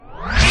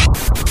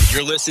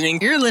You're listening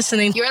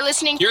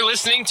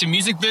to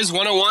Music Biz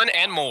 101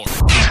 and more.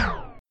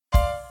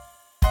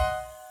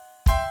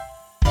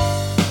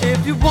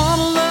 If you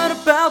want to learn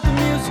about the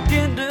music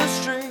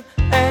industry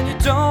and you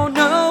don't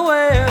know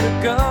where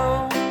to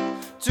go,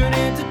 tune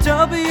into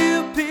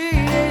WP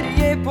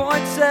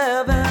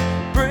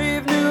 88.7,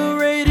 Brave New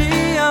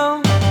Radio.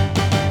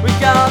 We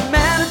got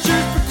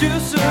managers,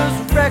 producers,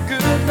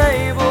 record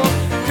labels,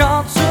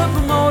 concert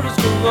promoters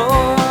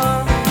galore.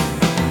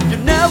 You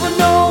never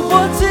know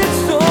what's in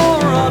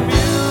store on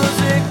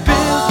Music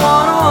Biz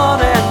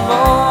 101 and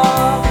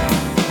more.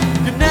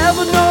 You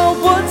never know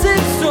what's in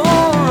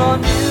store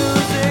on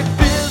Music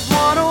Biz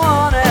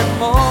 101 and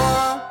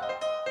more.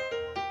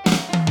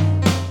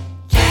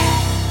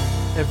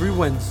 Every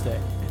Wednesday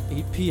at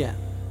 8 p.m.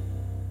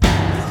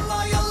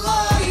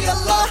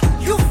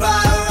 You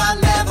fire, I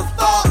never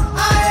fall.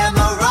 I am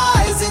a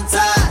rising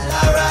tide.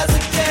 I rise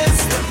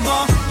against the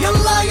more. You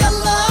lie.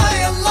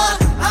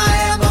 I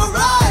am a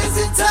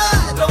rising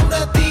tide. Don't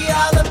let the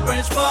olive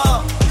branch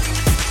fall.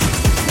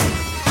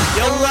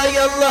 You lie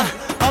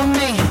on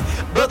me.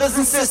 Brothers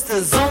and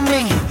sisters on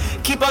me.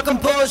 Keep our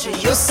composure,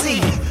 you'll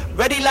see.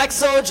 Ready like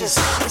soldiers.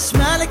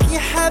 Smile like you're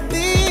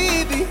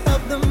happy.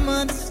 Help them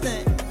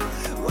understand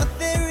what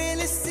they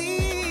really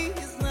see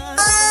is not.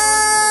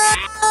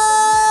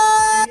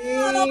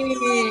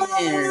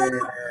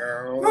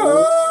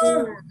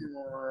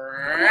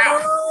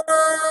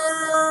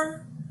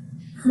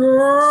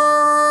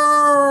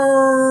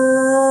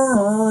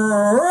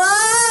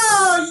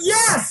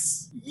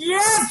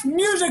 Yes,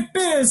 Music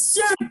Biz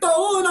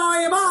 101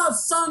 y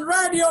más on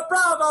Radio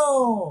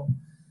Bravo.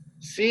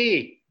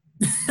 Sí.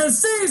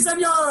 Sí,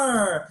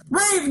 senor.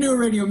 Brave New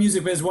Radio,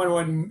 Music Biz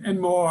 101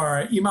 and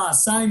more. Y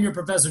más. I'm your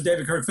Professor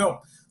David Kirk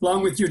Philp,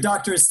 along with your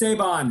Dr.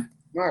 Esteban.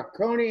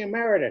 Marconi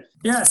Emeritus.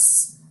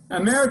 Yes,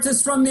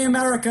 Emeritus from the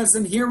Americas,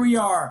 and here we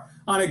are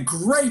on a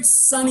great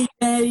sunny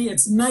day.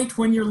 It's night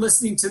when you're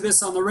listening to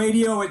this on the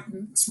radio.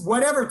 It's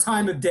whatever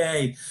time of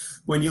day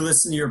when you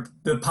listen to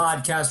the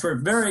podcast. We're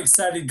very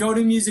excited. Go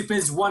to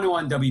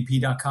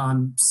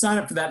musicbiz101wp.com. Sign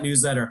up for that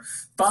newsletter.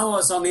 Follow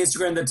us on the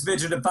Instagram, the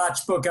Twitter, the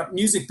Facebook up,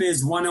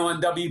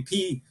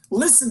 musicbiz101wp.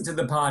 Listen to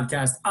the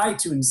podcast,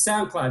 iTunes,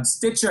 SoundCloud,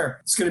 Stitcher.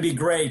 It's going to be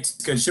great.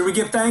 Good. Should we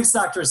give thanks,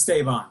 Dr.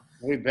 Esteban?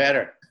 We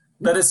better.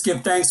 Let us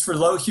give thanks for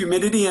low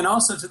humidity and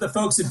also to the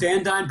folks at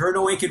Van Dyne,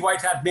 Bruno Inc. and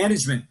White Hat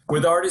Management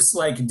with artists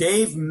like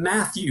Dave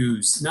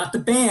Matthews, not the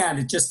band,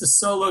 it's just the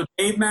solo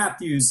Dave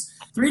Matthews.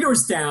 3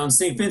 Doors Down,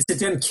 St.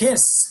 Vincent and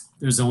Kiss.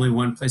 There's only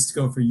one place to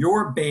go for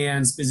your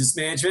band's business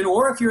management,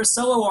 or if you're a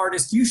solo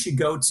artist, you should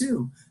go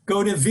too.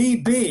 Go to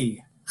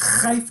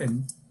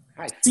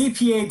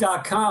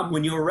vb-cpa.com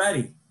when you're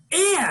ready.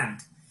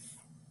 And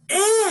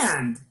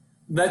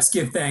let's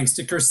give thanks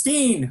to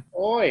Christine.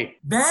 Oi.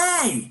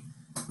 Bay.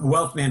 A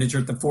wealth manager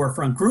at the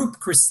Forefront Group.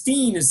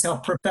 Christine has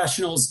helped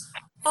professionals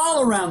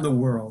all around the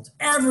world,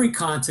 every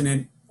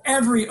continent,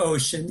 every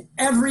ocean,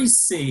 every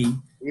sea.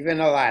 Even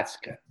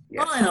Alaska.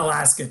 Yes. Oh, and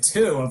Alaska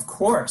too, of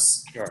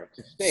course. Sure, it's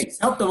a state. She's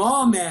helped them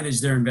all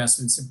manage their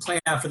investments and plan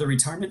out for the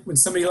retirement when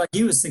somebody like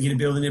you is thinking of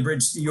building a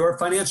bridge to your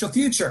financial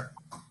future.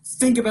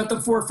 Think about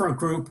the Forefront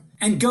Group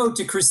and go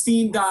to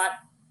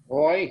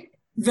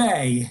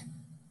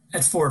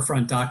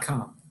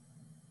christine.vey@forefront.com.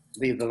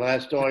 Leave the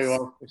last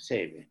oil for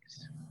savings.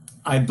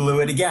 I blew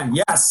it again.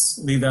 Yes,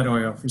 leave that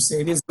oil for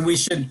savings. We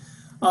should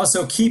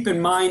also keep in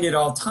mind at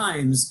all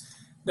times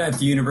that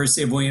the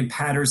University of William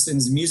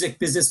Patterson's music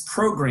business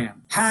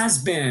program has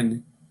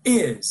been,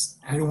 is,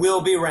 and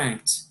will be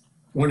ranked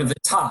one of the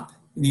top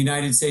in the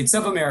United States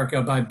of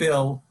America by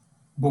Bill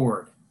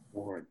Board.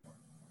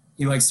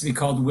 He likes to be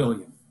called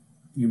William.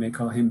 You may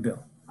call him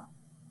Bill.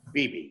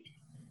 BB.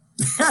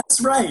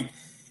 That's right.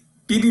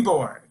 BB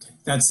Board.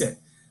 That's it.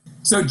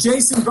 So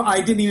Jason, I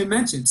didn't even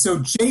mention. So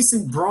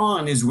Jason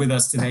Braun is with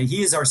us today.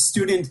 He is our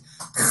student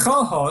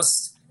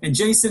co-host. And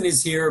Jason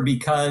is here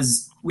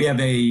because we have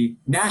a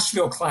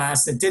Nashville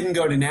class that didn't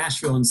go to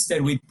Nashville.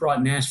 Instead, we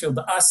brought Nashville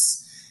to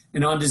us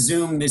and onto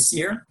Zoom this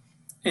year.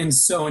 And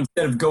so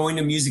instead of going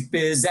to Music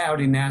Biz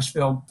out in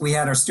Nashville, we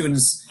had our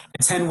students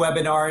attend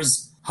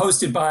webinars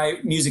hosted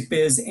by Music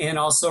Biz and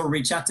also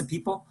reach out to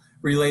people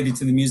related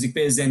to the Music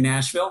Biz in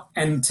Nashville.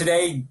 And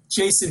today,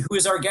 Jason, who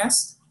is our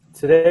guest?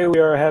 Today we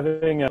are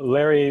having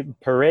Larry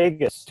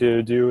Pareigis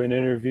to do an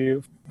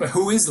interview. But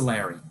who is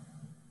Larry?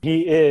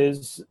 He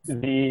is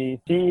the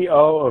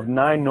CEO of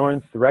 9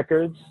 North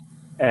Records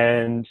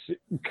and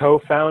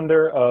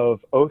co-founder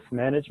of Oath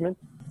Management.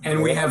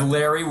 And we have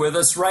Larry with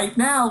us right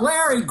now.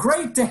 Larry,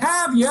 great to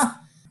have you.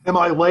 Am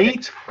I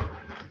late?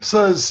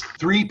 Says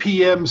 3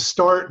 p.m.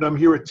 start, and I'm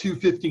here at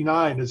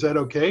 2:59. Is that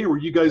okay? Or were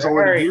you guys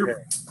already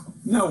here?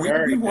 No,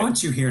 we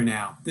want you here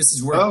now. This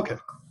is okay.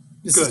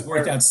 This has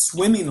worked out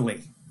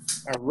swimmingly.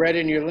 I read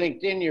in your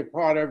LinkedIn you're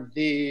part of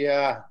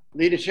the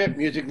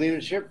music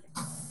leadership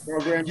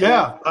program.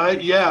 Yeah,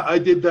 I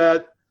did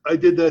that. I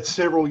did that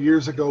several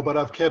years ago, but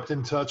I've kept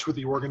in touch with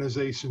the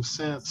organization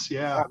since.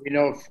 Yeah, you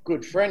know, a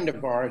good friend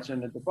of ours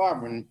in the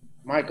department,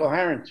 Michael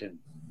Harrington.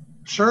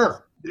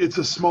 Sure. it's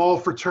a small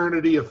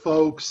fraternity of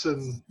folks,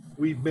 and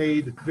we've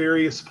made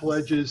various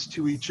pledges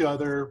to each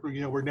other.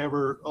 You know, we're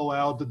never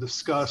allowed to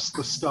discuss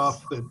the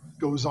stuff that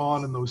goes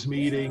on in those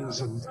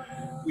meetings, and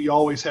we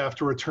always have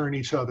to return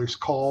each other's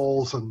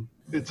calls, and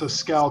it's a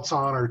Scouts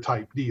honor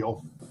type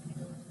deal.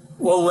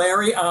 Well,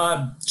 Larry,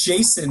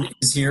 Jason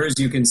is here, as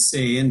you can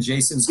see, and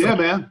Jason's... Yeah,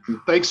 man.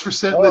 Thanks for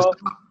setting this up.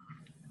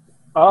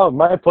 Oh,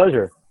 my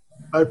pleasure.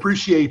 I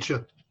appreciate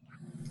you.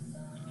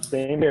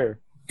 Same here.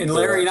 And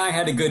Larry and I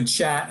had a good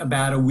chat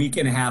about a week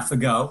and a half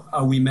ago.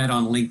 We met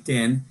on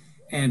LinkedIn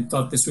and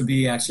thought this would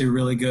be actually a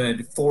really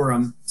good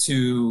forum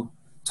to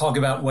talk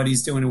about what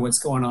he's doing and what's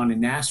going on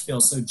in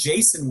Nashville. So,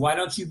 Jason, why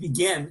don't you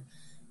begin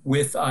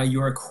with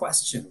your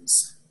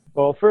questions?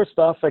 Well, first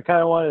off, I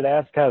kind of wanted to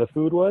ask how the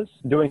food was.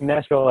 Doing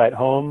Nashville at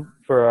home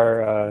for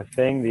our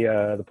thing,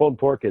 the pulled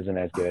pork isn't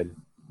as good.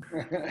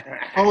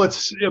 Oh,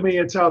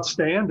 it's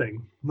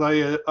outstanding.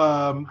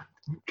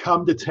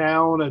 Come to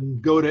town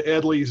and go to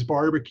Edley's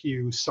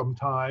barbecue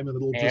sometime, and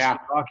it'll just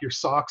knock your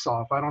socks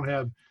off. I don't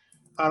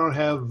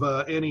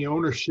have any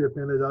ownership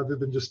in it other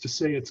than just to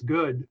say it's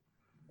good.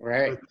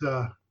 Right.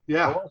 But,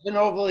 yeah. I wasn't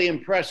overly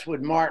impressed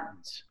with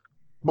Martin's.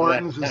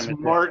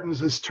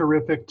 Martin's is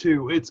terrific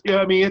too.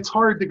 It's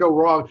hard to go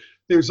wrong.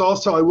 There's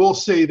also, I will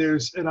say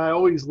and I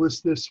always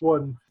list this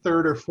one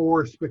third or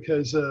fourth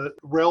because a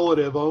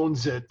relative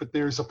owns it, but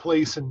there's a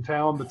place in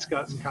town that's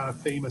gotten kind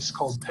of famous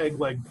called Peg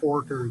Leg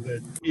Porter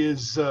that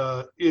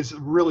is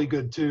really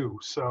good too.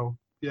 So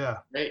yeah.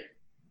 Great.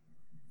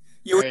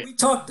 We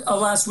talked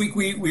last week.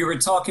 We were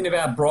talking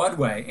about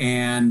Broadway,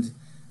 and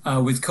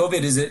with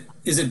COVID, is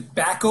it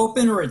back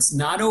open or it's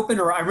not open?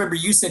 Or I remember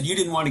you said you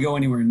didn't want to go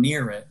anywhere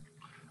near it.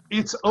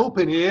 It's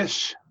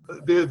open-ish.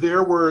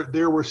 There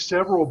were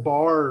several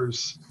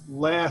bars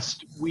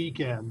last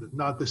weekend,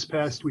 not this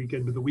past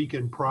weekend, but the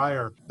weekend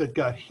prior, that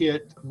got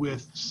hit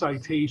with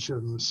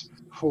citations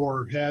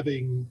for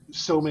having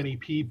so many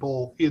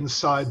people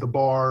inside the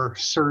bar,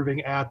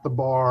 serving at the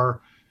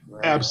bar,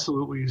 right.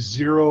 Absolutely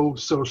zero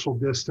social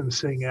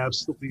distancing,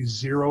 absolutely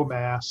zero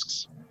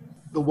masks.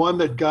 The one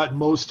that got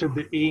most of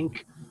the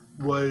ink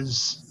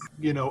was,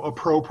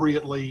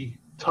 appropriately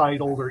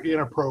titled or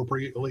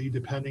inappropriately,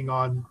 depending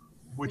on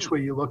which way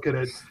you look at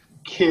it,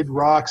 Kid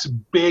Rock's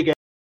big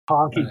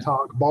honky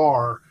tonk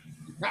bar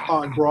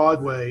on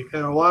Broadway,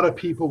 and a lot of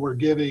people were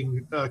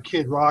giving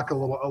Kid Rock a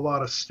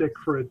lot of stick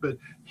for it, but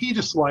he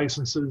just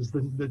licenses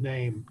the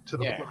name to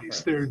the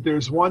place. Right.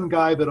 There's one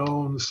guy that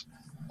owns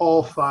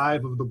all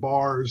 5 of the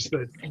bars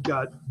that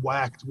got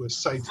whacked with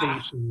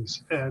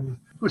citations, and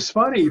it was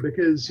funny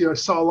because I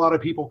saw a lot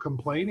of people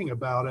complaining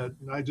about it,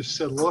 and I just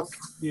said, look,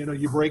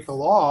 you break the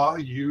law,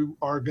 you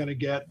are going to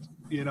get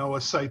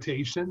a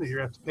citation, and you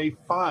have to pay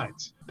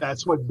fines.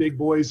 That's what big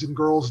boys and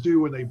girls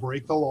do when they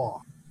break the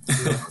law.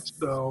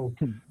 So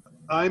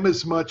I'm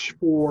as much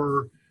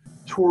for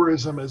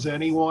tourism as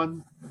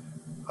anyone.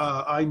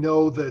 I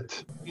know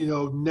that,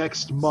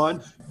 next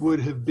month would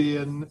have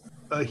been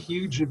a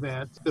huge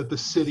event that the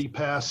city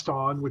passed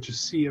on, which is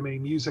CMA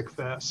Music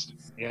Fest.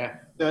 Yeah.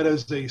 That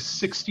is a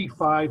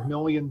 $65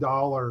 million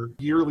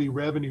yearly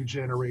revenue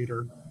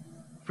generator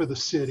for the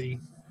city.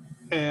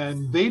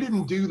 And they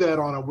didn't do that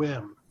on a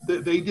whim.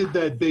 They did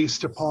that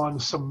based upon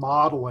some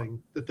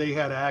modeling that they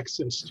had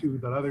access to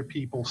that other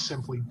people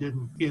simply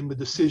didn't in the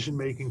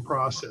decision-making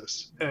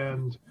process.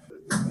 And,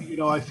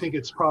 I think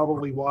it's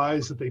probably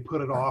wise that they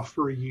put it off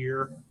for a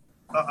year.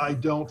 I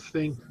don't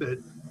think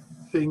that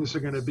things are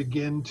going to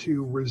begin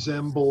to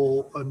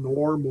resemble a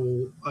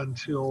normal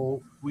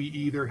until we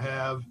either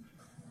have,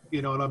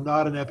 and I'm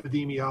not an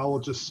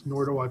epidemiologist,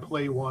 nor do I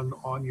play one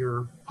on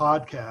your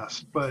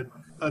podcast, but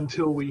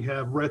until we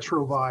have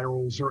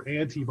retrovirals or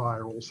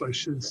antivirals, I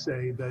should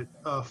say, that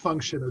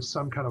function as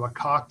some kind of a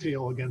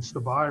cocktail against the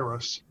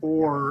virus,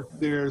 or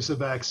there's a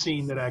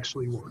vaccine that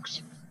actually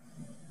works.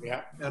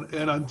 Yeah.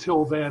 And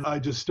until then, I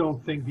just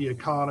don't think the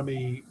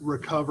economy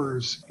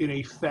recovers in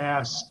a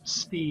fast,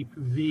 steep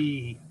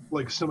V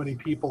like so many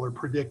people are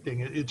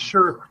predicting.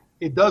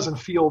 It doesn't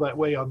feel that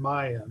way on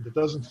my end. It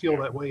doesn't feel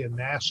that way in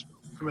Nashville.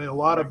 I mean, a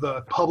lot of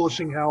the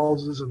publishing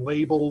houses and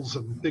labels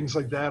and things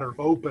like that are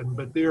open,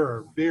 but there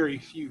are very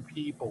few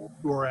people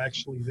who are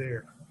actually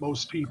there.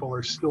 Most people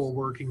are still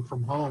working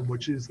from home,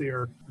 which is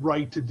their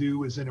right to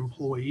do as an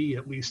employee.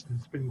 At least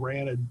it's been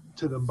granted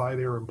to them by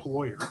their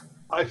employer.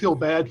 I feel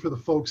bad for the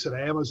folks at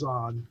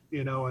Amazon,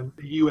 and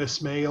the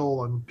U.S.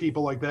 Mail and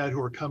people like that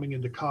who are coming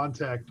into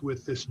contact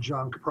with this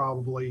junk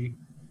probably,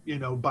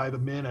 by the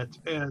minute,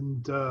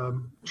 and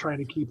trying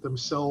to keep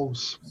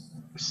themselves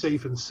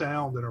safe and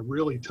sound in a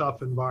really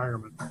tough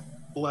environment.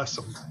 Bless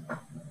them.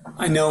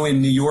 I know in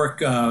New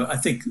York, I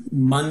think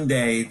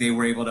Monday they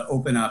were able to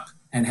open up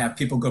and have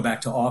people go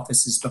back to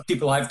offices. But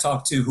people I've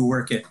talked to who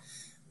work at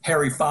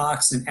Harry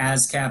Fox and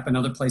ASCAP and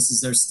other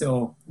places, they're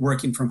still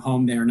working from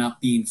home. They're not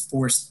being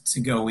forced to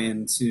go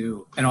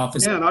into an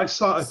office. Yeah, and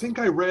I think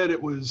I read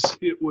it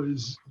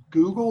was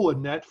Google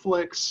and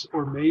Netflix,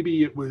 or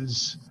maybe it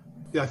was,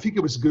 I think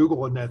it was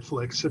Google and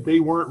Netflix, that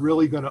they weren't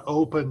really going to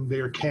open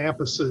their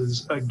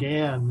campuses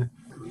again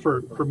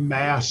for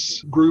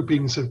mass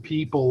groupings of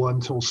people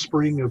until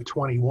spring of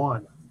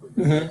 21.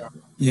 Mm-hmm.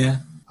 Yeah.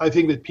 I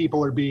think that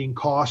people are being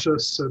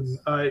cautious, and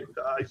I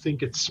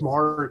think it's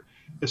smart,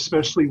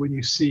 especially when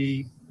you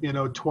see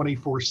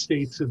 24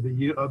 states of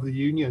the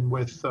union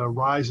with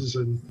rises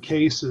in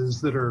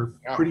cases that are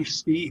pretty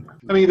steep.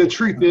 I mean, the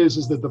truth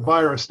is that the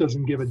virus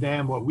doesn't give a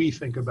damn what we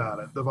think about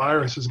it. The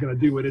virus is going to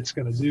do what it's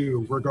going to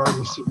do,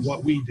 regardless of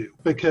what we do,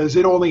 because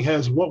it only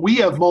has what we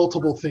have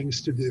multiple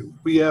things to do.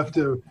 We have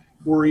to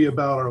worry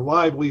about our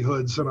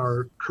livelihoods and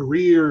our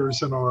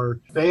careers and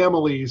our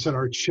families and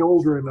our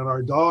children and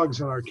our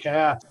dogs and our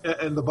cats.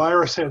 And the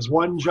virus has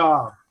one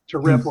job: to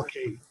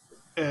replicate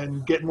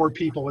and get more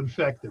people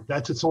infected.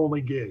 That's its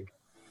only gig.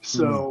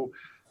 So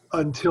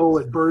until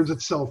it burns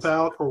itself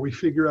out or we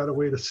figure out a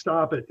way to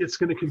stop it, it's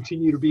going to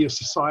continue to be a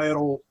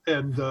societal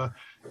and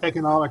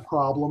economic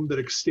problem that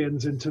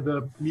extends into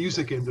the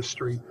music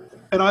industry.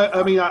 And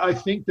I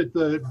think that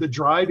the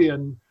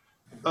drive-in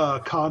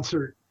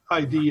concert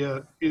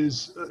idea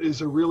is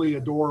a really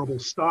adorable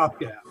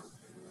stopgap,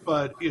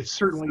 but it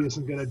certainly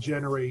isn't going to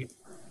generate,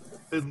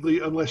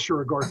 unless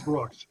you're a Garth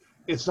Brooks,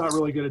 it's not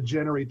really going to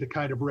generate the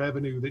kind of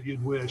revenue that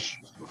you'd wish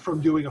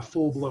from doing a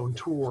full-blown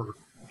tour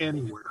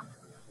anywhere.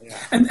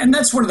 And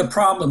that's one of the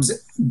problems.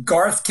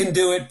 Garth can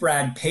do it.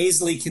 Brad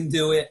Paisley can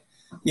do it.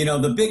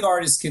 The big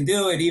artists can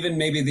do it, even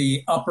maybe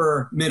the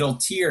upper middle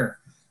tier.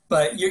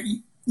 But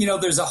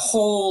there's a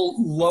whole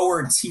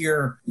lower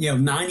tier,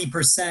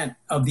 90%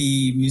 of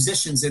the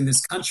musicians in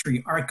this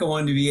country aren't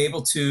going to be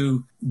able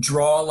to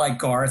draw like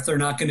Garth. They're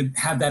not going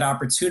to have that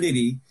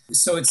opportunity.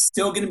 So it's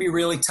still going to be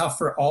really tough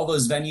for all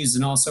those venues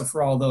and also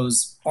for all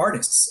those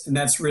artists. And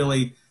that's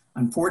really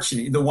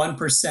unfortunate. The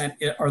 1%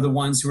 are the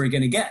ones who are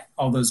going to get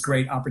all those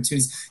great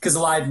opportunities, because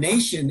Live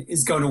Nation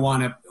is going to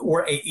want to,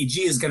 or AEG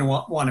is going to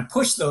want to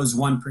push those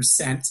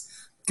 1%,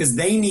 because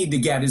they need to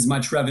get as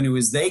much revenue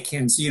as they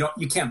can. So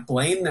you can't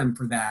blame them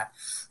for that.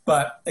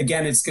 But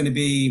again, it's going to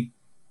be,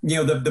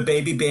 the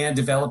baby band,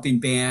 developing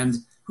band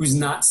who's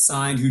not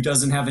signed, who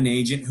doesn't have an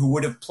agent, who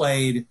would have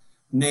played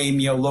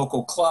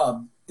local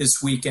club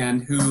this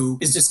weekend, who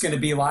is just going to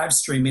be live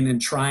streaming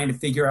and trying to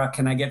figure out,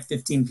 can I get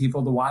 15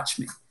 people to watch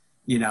me?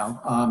 I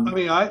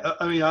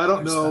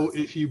don't know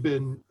if you've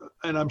been,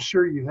 and I'm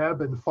sure you have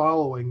been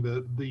following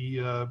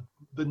the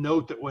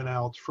note that went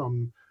out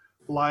from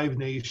Live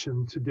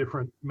Nation to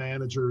different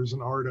managers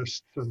and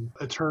artists and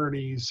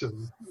attorneys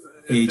and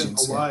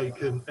agents and the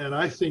like. And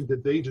I think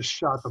that they just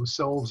shot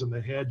themselves in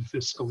the head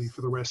fiscally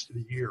for the rest of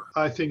the year.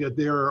 I think that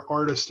there are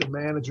artists and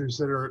managers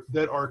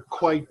that are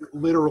quite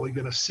literally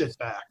going to sit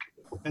back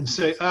and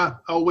say,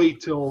 I'll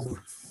wait till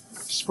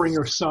spring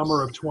or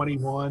summer of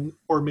 21,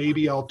 or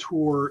maybe I'll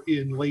tour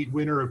in late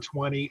winter of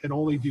 20 and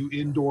only do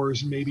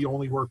indoors and maybe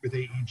only work with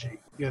AEG,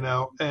 and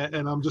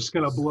I'm just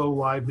going to blow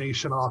Live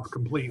Nation off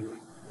completely,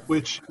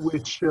 which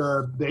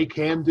they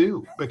can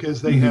do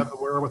because they have the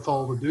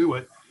wherewithal to do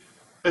it.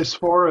 As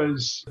far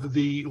as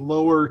the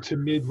lower to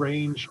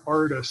mid-range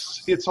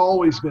artists, it's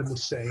always been the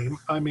same.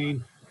 I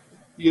mean,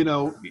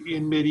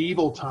 in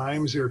medieval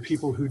times, there are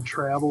people who'd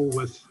travel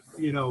with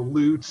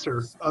lutes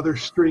or other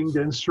stringed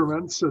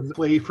instruments and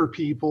play for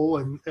people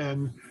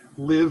and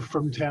live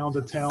from town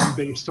to town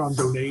based on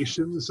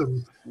donations.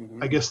 And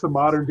I guess the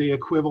modern day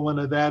equivalent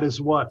of that is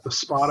what? The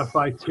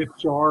Spotify tip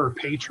jar or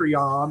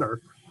Patreon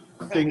or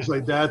things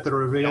like that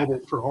are available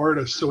for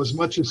artists. So as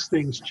much as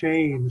things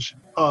change,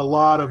 a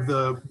lot of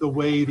the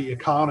way the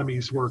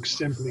economies work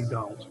simply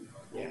don't.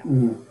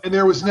 And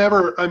there was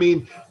never,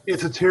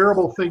 it's a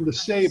terrible thing to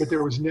say, but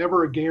there was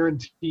never a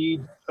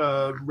guaranteed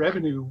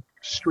revenue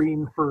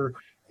stream for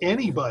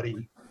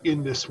anybody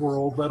in this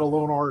world, let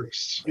alone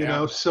artists.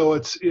 So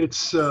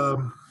it's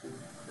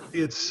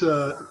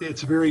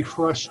very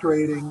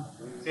frustrating,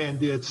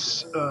 and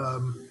it's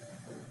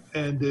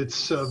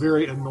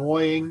very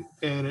annoying,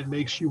 and it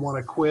makes you want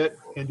to quit.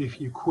 And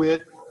if you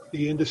quit,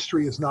 the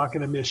industry is not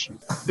going to miss you.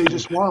 They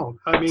just won't.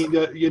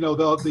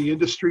 The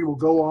industry will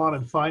go on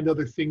and find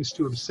other things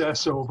to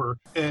obsess over,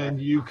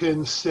 and you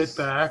can sit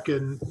back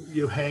and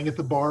hang at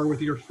the bar with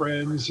your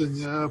friends and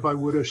if I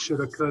woulda,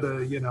 shoulda,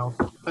 coulda.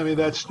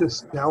 That's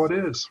just how it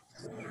is.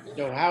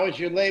 So how is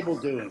your label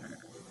doing?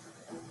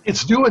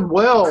 It's doing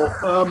well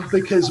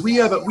because we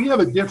have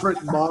a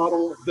different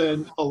model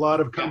than a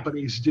lot of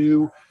companies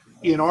do.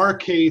 In our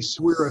case,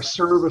 we're a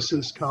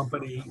services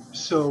company,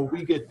 so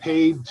we get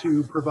paid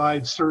to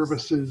provide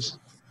services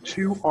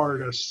to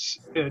artists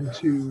and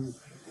to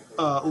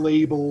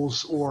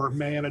labels or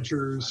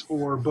managers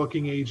or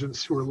booking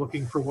agents who are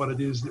looking for what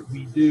it is that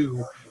we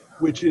do,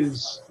 which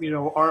is,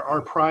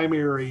 our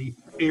primary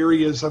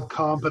areas of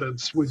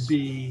competence would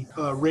be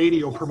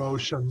radio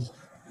promotion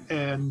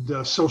and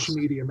social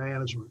media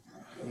management.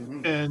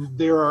 And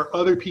there are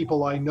other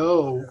people I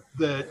know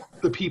that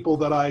the people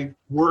that I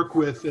work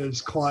with as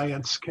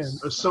clients can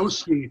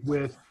associate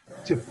with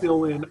to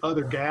fill in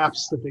other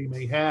gaps that they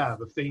may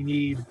have. If they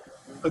need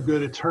a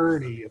good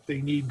attorney, if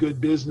they need good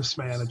business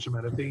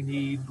management, if they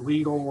need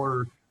legal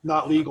or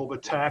not legal,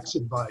 but tax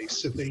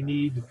advice, if they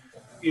need,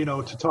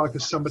 to talk to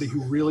somebody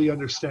who really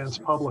understands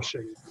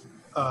publishing.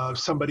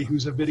 somebody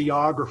who's a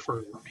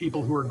videographer,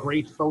 people who are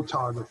great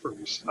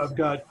photographers. I've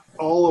got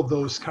all of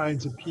those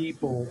kinds of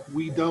people.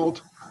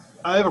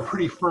 I have a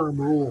pretty firm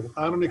rule.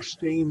 I don't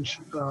exchange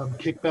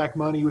kickback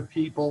money with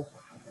people.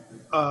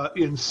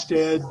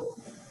 Instead,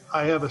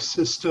 I have a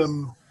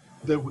system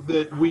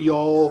that we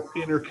all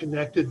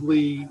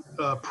interconnectedly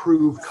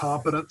prove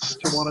competence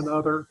to one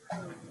another.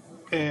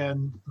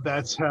 And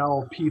that's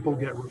how people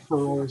get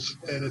referrals.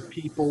 And if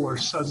people are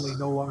suddenly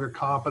no longer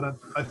competent,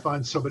 I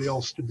find somebody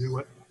else to do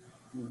it.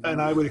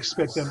 And I would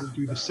expect them to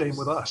do the same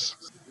with us.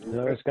 I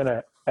was going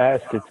to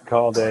ask, it's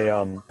called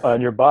on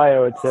your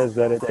bio, it says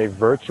that it's a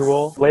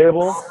virtual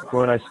label.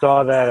 When I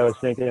saw that, I was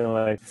thinking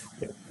like,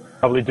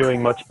 probably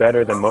doing much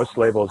better than most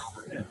labels,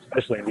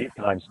 especially in these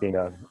times, being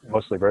a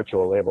mostly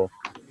virtual label.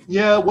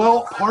 Yeah,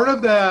 well, part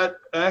of that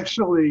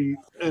actually,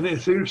 and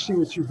it's interesting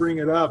that you bring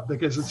it up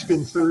because it's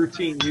been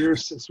 13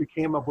 years since we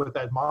came up with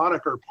that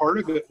moniker. Part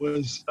of it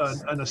was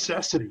a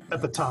necessity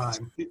at the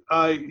time.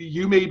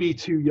 You may be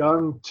too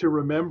young to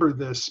remember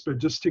this, but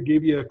just to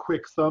give you a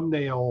quick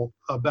thumbnail,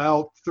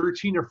 about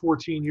 13 or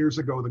 14 years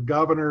ago,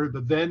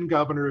 the then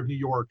governor of New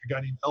York, a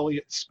guy named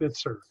Elliot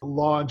Spitzer,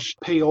 launched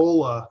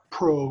payola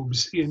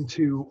probes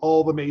into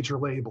all the major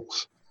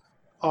labels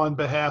on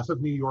behalf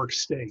of New York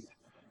State.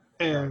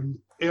 And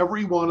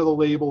every one of the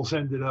labels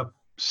ended up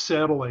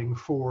settling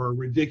for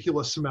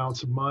ridiculous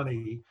amounts of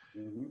money.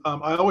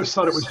 I always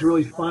thought it was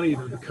really funny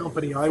that the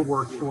company I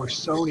worked for,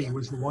 Sony,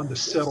 was the one to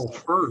settle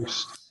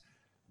first,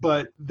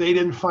 but they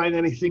didn't find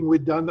anything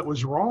we'd done that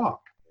was wrong.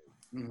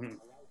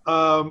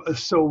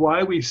 So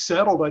why we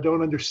settled, I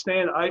don't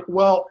understand.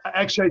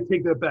 Actually, I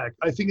take that back.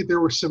 I think that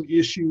there were some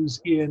issues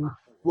in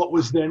what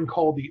was then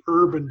called the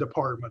urban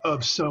department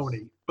of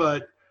Sony,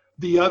 but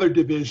the other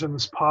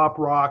divisions, pop,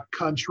 rock,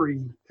 country,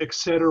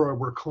 etc.,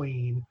 were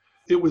clean.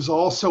 It was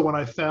also when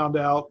I found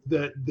out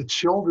that the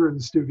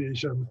children's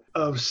division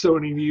of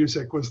Sony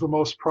Music was the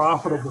most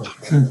profitable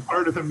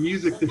part of the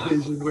music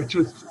division, which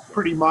was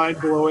pretty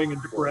mind-blowing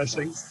and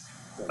depressing.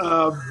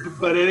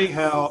 But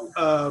anyhow,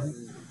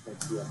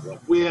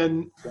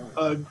 when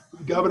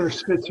Governor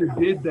Spitzer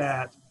did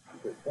that,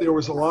 there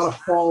was a lot of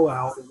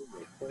fallout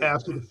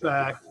after the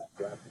fact.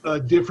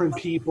 Different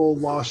people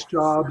lost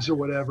jobs or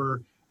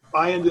whatever.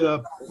 I ended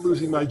up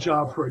losing my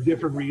job for a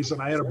different reason.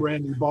 I had a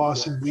brand new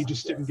boss and we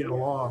just didn't get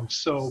along.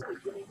 So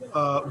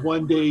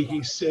one day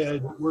he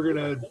said, we're going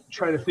to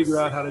try to figure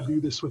out how to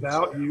do this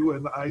without you.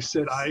 And I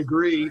said, I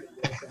agree.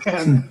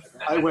 And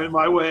I went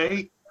my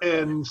way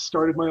and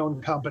started my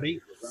own company.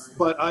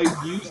 But I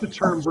used the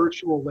term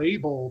virtual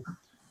label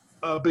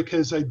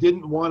because I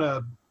didn't want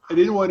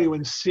to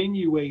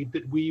insinuate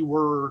that we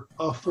were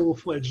a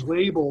full-fledged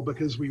label,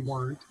 because we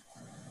weren't.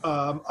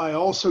 I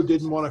also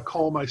didn't want to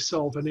call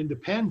myself an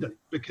independent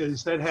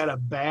because that had a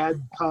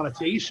bad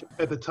connotation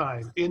at the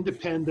time.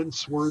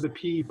 Independents were the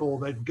people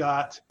that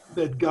got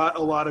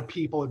a lot of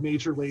people at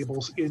major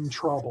labels in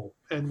trouble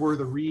and were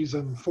the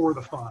reason for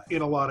the fine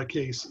in a lot of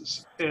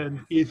cases. And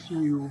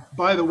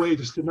by the way,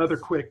 just another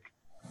quick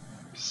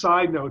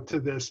side note to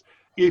this,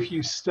 if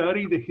you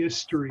study the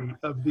history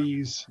of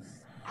these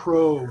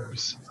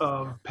probes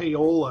of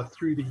payola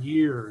through the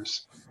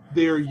years,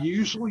 they're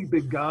usually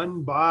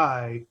begun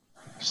by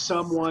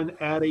someone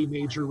at a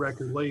major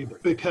record label,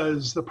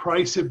 because the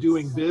price of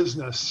doing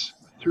business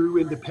through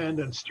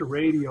independents to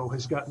radio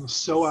has gotten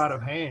so out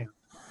of hand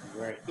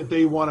that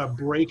they want to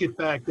break it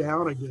back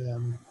down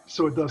again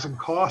so it doesn't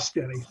cost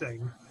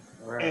anything.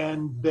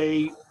 And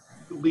they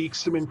leak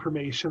some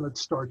information that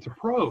starts a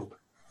probe.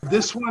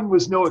 This one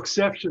was no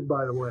exception,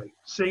 by the way.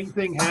 Same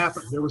thing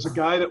happened. There was a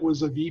guy that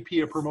was a VP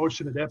of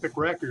promotion at Epic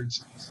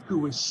Records who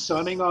was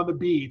sunning on the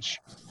beach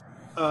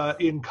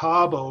in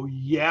Cabo,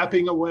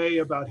 yapping away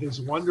about his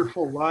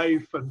wonderful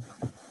life and,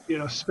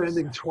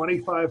 spending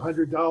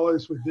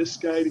 $2,500 with this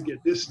guy to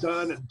get this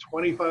done and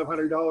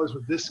 $2,500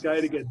 with this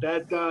guy to get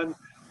that done,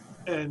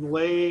 and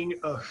laying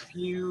a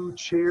few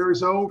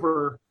chairs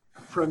over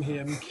from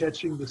him,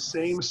 catching the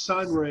same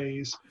sun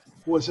rays,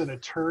 was an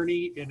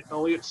attorney in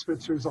Elliot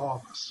Spitzer's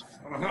office.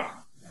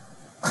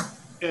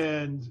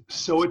 And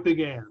so it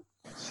began.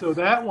 So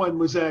that one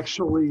was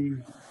actually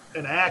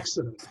an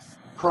accident.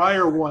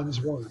 Prior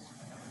ones weren't.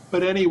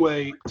 But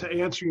anyway, to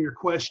answer your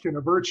question,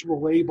 a virtual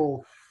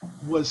label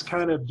was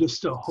kind of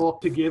just a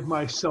hook to give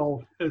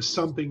myself as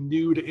something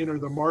new to enter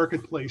the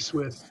marketplace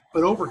with.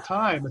 But over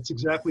time, it's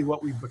exactly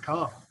what we've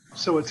become.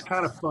 So it's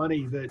kind of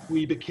funny that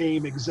we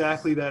became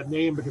exactly that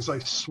name, because I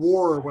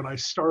swore when I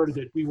started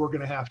it, we were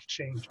going to have to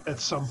change at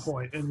some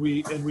point, and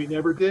we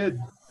never did.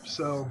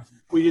 So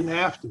we didn't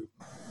have to.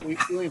 Were you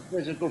doing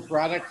physical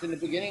products in the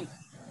beginning?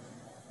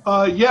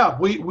 Yeah,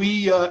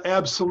 we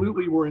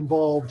absolutely were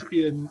involved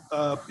in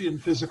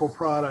physical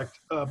product.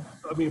 A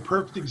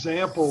perfect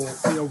example,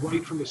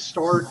 right from the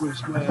start was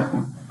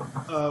when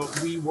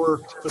we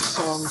worked a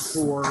song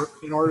for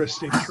an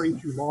artist named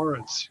Tracy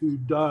Lawrence,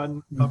 who'd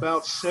done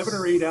about 7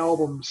 or 8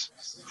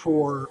 albums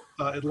for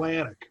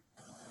Atlantic.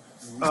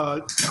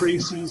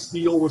 Tracy's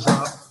deal was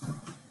up,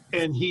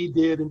 and he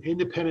did an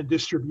independent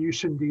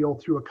distribution deal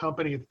through a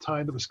company at the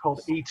time that was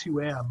called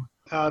A2M.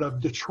 out of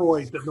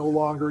Detroit that no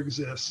longer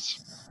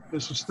exists.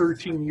 This was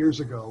 13 years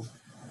ago.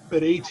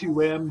 But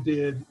A2M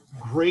did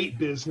great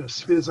business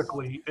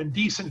physically and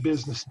decent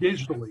business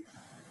digitally.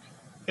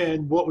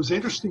 And what was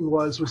interesting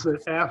was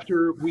that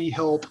after we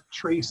helped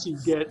Tracy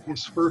get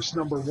his first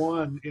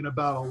 #1 in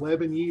about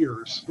 11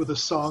 years with a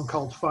song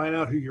called Find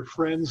Out Who Your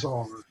Friends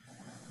Are,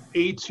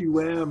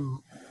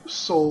 A2M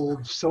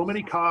sold so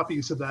many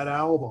copies of that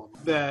album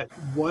that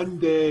one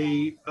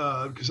day,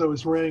 because I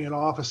was renting an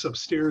office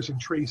upstairs in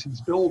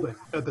Tracy's building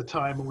at the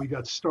time when we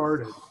got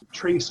started,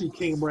 Tracy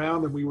came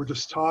around and we were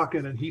just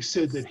talking, and he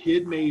said that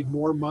he'd made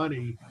more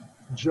money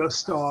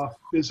just off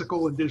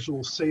physical and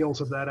digital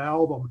sales of that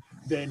album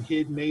than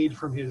he'd made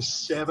from his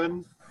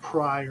 7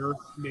 prior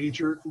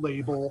major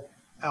label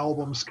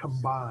albums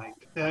combined.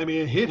 And I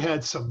mean, it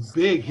had some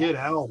big hit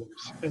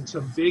albums and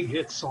some big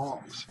hit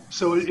songs.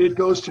 So it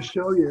goes to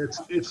show you,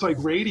 it's like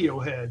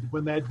Radiohead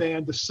when that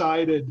band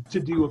decided to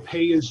do a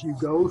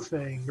pay-as-you-go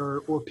thing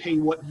or pay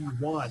what you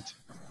want,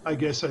 I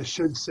guess I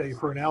should say,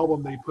 for an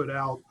album they put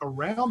out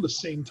around the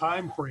same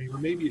time frame, or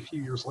maybe a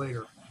few years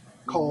later,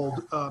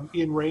 called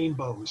In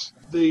Rainbows.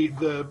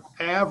 The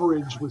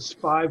average was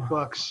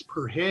 $5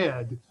 per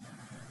head.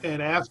 And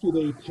after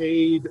they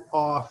paid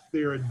off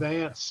their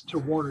advance to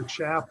Warner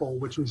Chappell,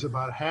 which was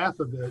about half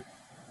of it,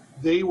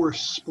 they were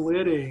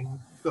splitting,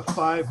 the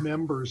 5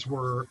 members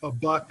were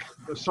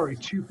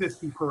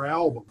 $250 per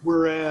album.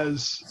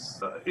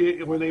 Whereas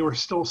when they were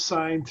still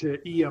signed to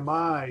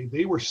EMI,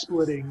 they were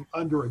splitting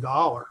under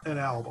 $1 an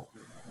album.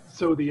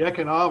 So the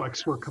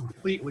economics were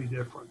completely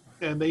different.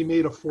 And they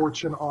made a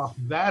fortune off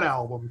that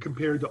album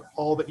compared to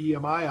all the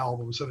EMI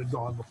albums that had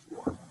gone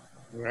before.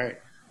 Right.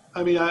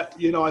 I mean,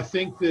 I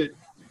think that,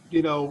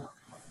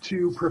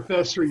 to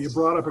Professor, you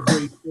brought up a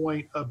great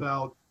point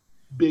about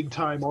big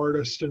time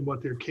artists and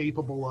what they're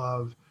capable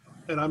of.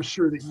 And I'm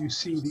sure that you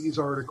see these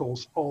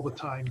articles all the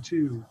time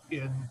too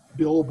in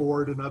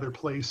Billboard and other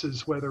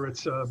places, whether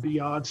it's a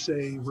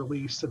Beyonce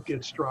release that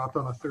gets dropped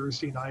on a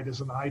Thursday night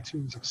as an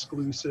iTunes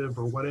exclusive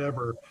or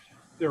whatever.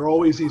 There are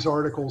always these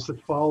articles that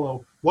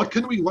follow. What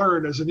can we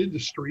learn as an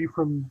industry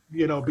from,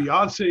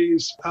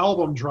 Beyonce's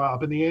album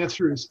drop? And the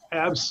answer is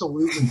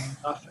absolutely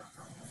nothing.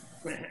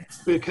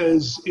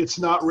 Because it's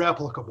not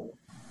replicable.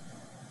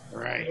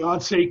 Right.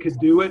 Beyonce could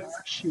do it.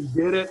 She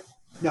did it.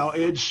 Now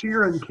Ed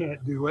Sheeran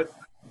can't do it.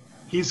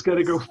 He's got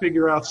to go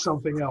figure out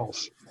something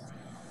else.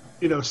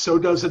 So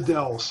does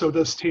Adele. So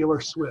does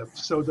Taylor Swift.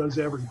 So does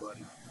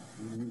everybody.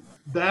 Mm-hmm.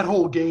 That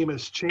whole game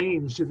has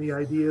changed in the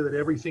idea that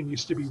everything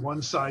used to be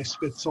one size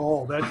fits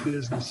all. That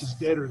business is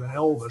deader than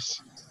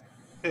Elvis.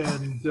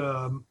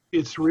 And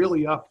it's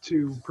really up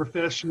to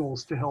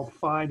professionals to help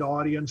find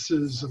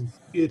audiences. And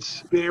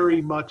it's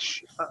very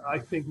much, I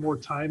think, more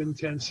time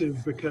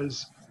intensive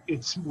because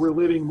we're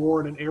living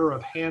more in an era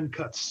of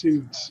hand-cut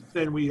suits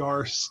than we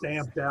are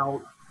stamped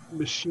out,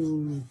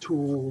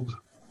 machine-tooled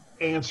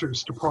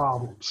answers to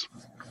problems.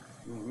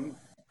 Mm-hmm.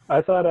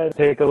 I thought I'd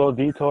take a little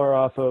detour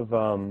off of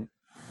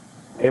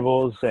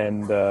labels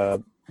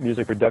and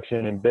music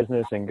production and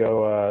business and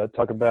go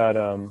talk about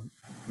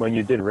when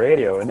you did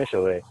radio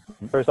initially.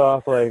 First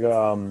off,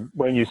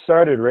 when you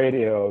started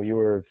radio, you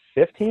were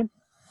 15?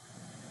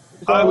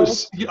 I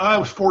was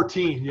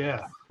 14,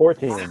 yeah.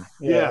 14,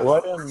 yeah.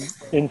 What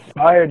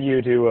inspired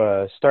you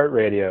to start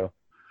radio?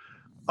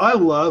 I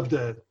loved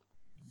it.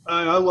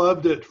 I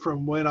loved it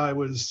from when I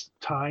was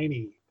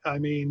tiny. I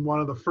mean, one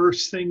of the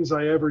first things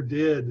I ever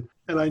did,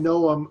 and I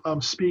know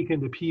I'm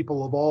speaking to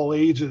people of all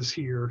ages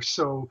here,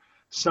 so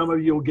some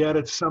of you will get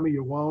it, some of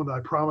you won't.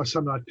 I promise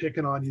I'm not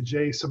picking on you,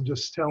 Jace. I'm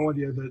just telling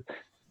you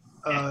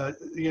that,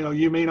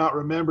 you may not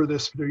remember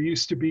this, but there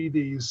used to be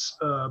this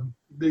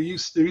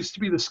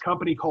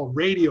company called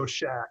Radio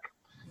Shack.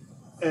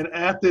 And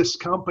at this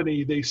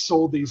company, they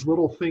sold these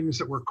little things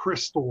that were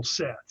crystal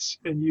sets,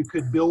 and you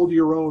could build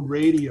your own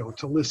radio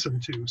to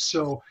listen to.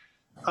 So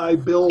I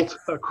built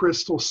a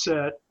crystal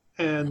set,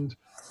 and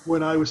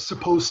when I was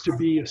supposed to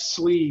be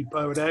asleep,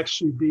 I would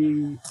actually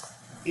be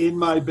in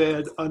my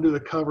bed under the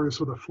covers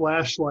with a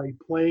flashlight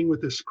playing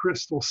with this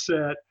crystal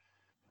set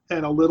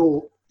and a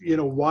little,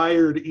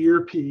 wired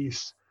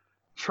earpiece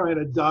trying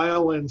to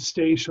dial in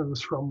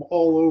stations from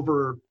all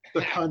over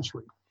the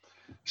country.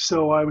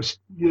 So I was,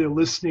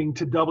 listening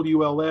to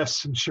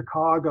WLS in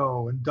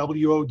Chicago and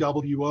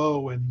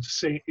WOWO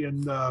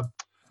in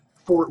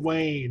Fort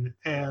Wayne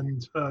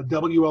and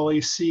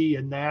WLAC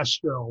in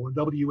Nashville and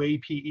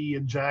WAPE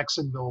in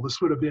Jacksonville. This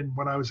would have been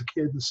when I was a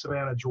kid in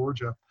Savannah,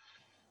 Georgia.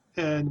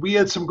 And we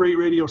had some great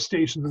radio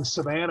stations in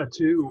Savannah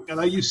too. And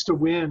I used to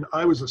win.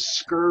 I was a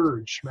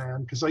scourge,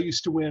 man, because I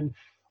used to win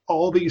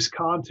all these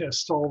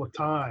contests all the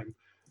time.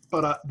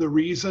 But the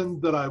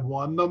reason that I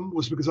won them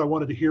was because I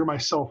wanted to hear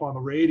myself on the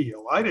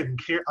radio. I didn't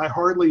care. I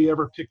hardly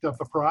ever picked up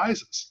the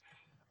prizes.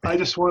 I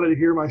just wanted to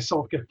hear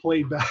myself get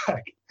played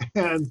back.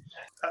 And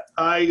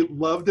I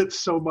loved it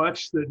so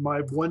much that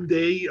one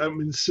day I'm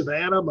in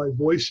Savannah, my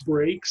voice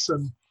breaks.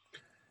 And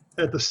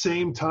at the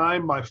same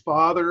time, my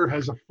father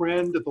has a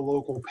friend at the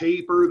local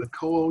paper that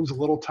co-owns a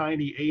little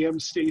tiny AM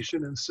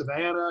station in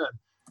Savannah.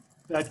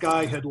 And that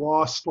guy had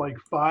lost like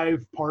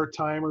 5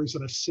 part-timers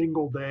in a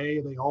single day.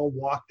 They all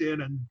walked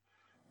in and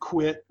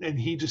quit, and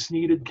he just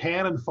needed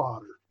cannon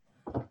fodder,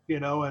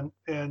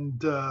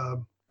 and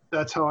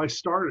that's how I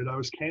started. I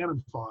was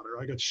cannon fodder.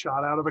 I got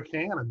shot out of a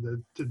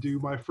cannon to do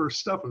my first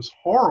stuff. It was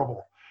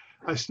horrible.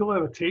 I still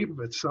have a tape of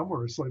it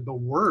somewhere. It's like the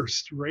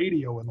worst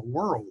radio in the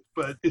world,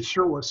 but it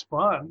sure was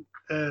fun.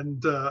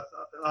 And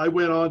I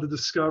went on to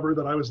discover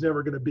that I was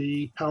never going to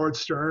be Howard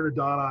Stern or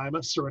Don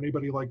Imus or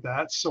anybody like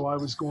that. So I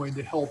was going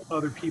to help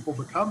other people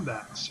become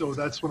that. So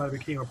that's when I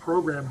became a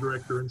program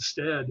director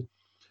instead,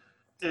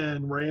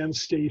 and ran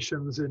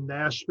stations in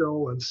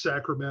Nashville and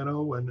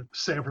Sacramento and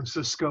San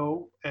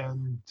Francisco,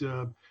 and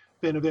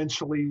then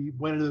eventually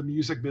went into the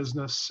music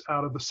business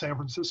out of the San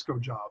Francisco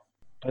job.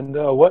 And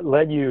what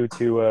led you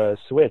to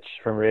switch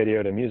from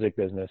radio to music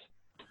business?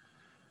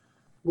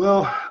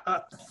 Well,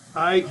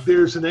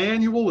 there's an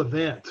annual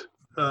event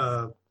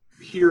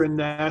here in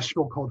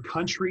Nashville called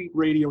Country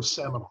Radio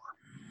Seminar.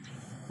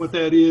 What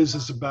that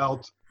is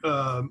about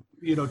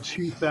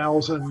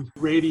 2,000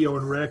 radio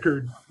and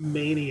record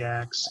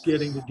maniacs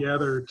getting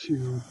together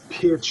to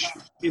pitch,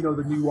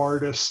 the new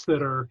artists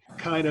that are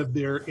kind of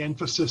their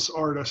emphasis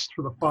artists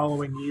for the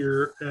following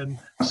year, and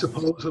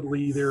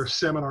supposedly there are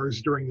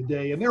seminars during the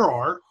day, and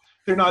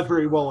they're not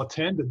very well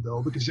attended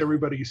though, because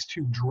everybody's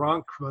too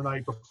drunk from the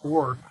night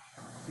before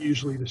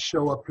usually to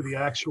show up for the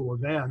actual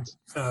event,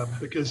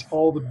 because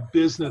all the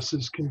business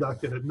is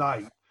conducted at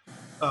night.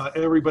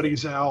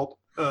 Everybody's out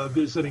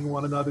visiting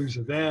one another's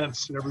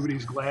events, and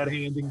everybody's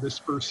glad-handing this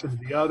person to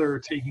the other,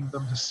 taking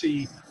them to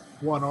see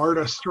one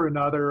artist or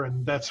another,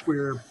 and that's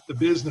where the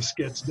business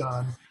gets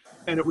done.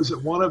 And it was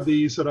at one of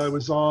these that I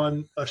was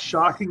on a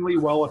shockingly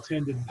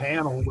well-attended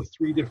panel with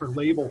 3 different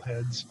label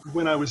heads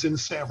when I was in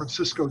San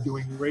Francisco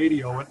doing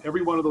radio, and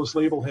every one of those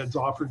label heads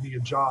offered me a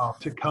job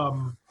to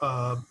come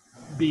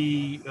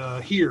be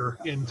here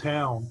in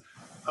town.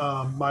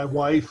 My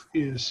wife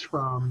is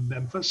from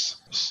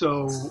Memphis,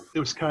 so it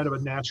was kind of a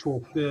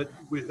natural fit.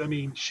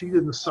 She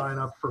didn't sign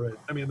up for it.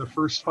 The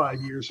first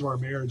 5 years of our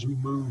marriage, we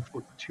moved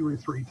 2 or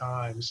 3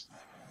 times.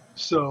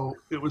 So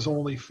it was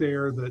only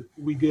fair that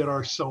we get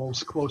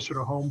ourselves closer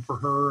to home for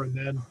her. And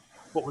then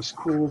what was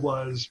cool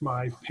was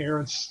my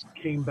parents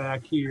came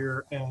back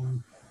here,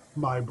 and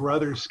my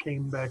brothers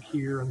came back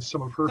here, and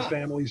some of her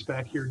family's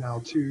back here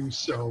now too.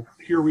 So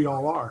here we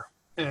all are.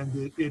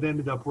 And it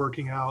ended up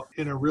working out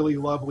in a really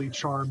lovely,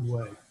 charmed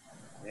way.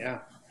 Yeah.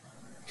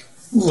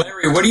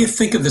 Larry, what do you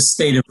think of the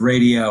state of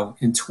radio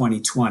in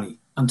 2020?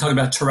 I'm talking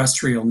about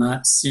terrestrial,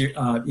 not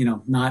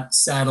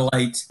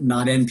satellite,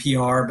 not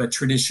NPR, but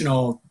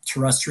traditional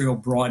terrestrial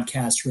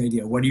broadcast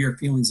radio. What are your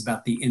feelings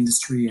about the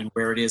industry and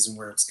where it is and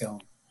where it's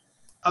going?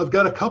 I've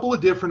got a couple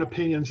of different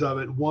opinions of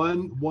it.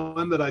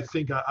 One that I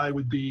think I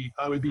would be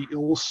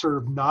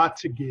ill-served not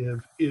to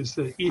give is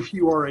that if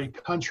you are a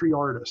country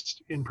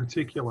artist in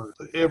particular,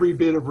 every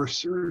bit of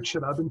research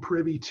that I've been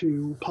privy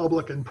to,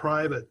 public and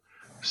private,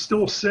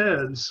 still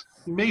says,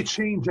 it may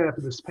change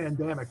after this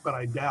pandemic, but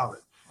I doubt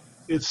it.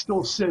 It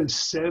still says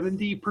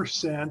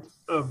 70%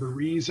 of the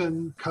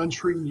reason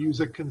country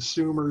music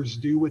consumers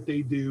do what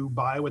they do,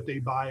 buy what they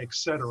buy,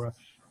 etc.,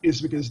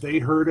 is because they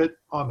heard it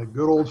on the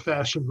good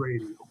old-fashioned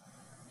radio.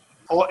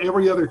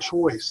 Every other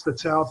choice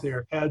that's out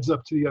there adds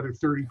up to the other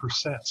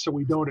 30%, so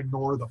we don't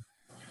ignore them.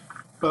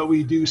 But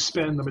we do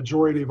spend the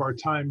majority of our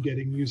time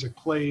getting music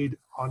played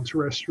on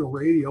terrestrial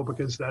radio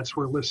because that's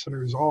where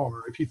listeners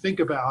are. If you think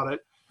about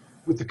it,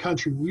 with the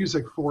country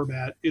music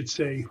format, it's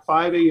a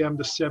 5 a.m.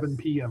 to 7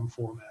 p.m.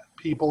 format.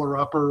 People are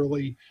up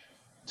early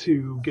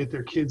to get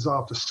their kids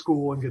off to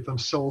school and get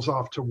themselves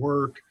off to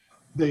work.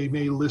 They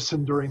may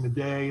listen during the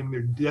day, and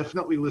they're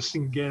definitely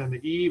listening again in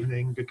the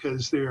evening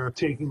because they're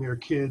taking their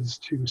kids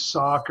to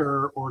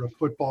soccer or to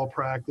football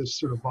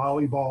practice or to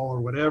volleyball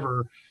or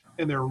whatever,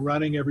 and they're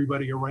running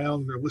everybody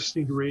around. They're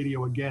listening to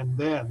radio again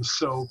then.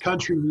 So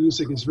country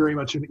music is very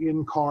much an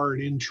in-car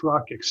and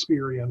in-truck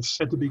experience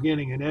at the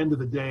beginning and end of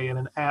the day, and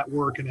an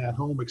at-work and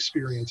at-home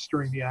experience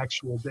during the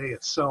actual day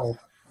itself.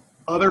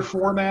 Other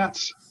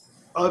formats,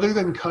 other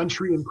than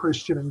country and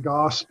Christian and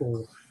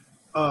gospel,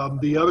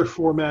 the other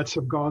formats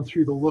have gone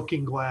through the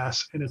looking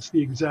glass, and it's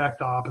the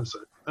exact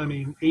opposite.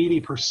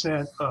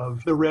 80%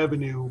 of the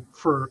revenue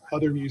for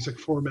other music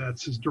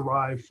formats is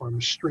derived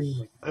from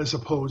streaming as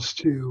opposed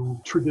to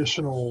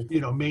traditional,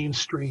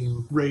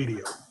 mainstream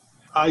radio.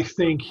 I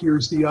think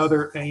here's the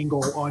other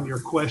angle on your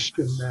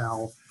question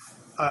now.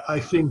 I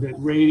think that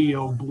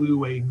radio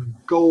blew a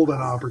golden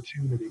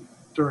opportunity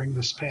during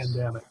this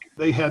pandemic.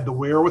 They had the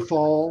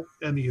wherewithal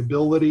and the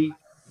ability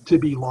to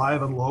be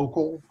live and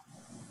local,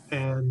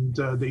 and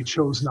they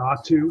chose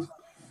not to.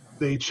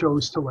 They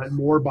chose to let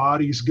more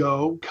bodies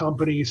go.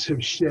 Companies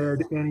have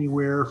shed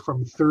anywhere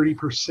from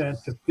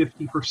 30% to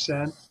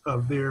 50%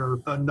 of their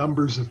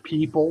numbers of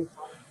people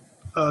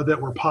that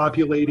were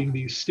populating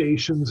these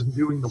stations and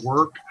doing the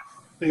work.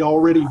 They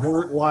already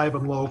weren't live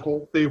and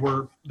local.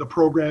 The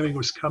programming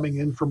was coming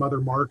in from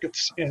other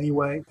markets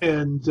anyway,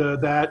 and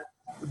that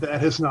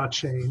has not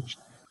changed.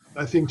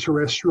 I think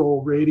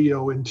terrestrial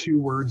radio, in 2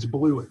 words,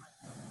 blew it.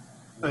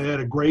 They had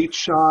a great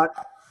shot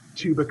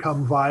to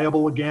become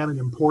viable again and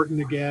important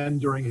again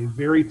during a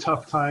very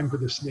tough time for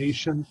this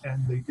nation,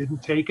 and they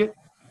didn't take it.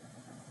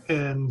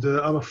 And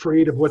I'm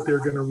afraid of what they're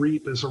going to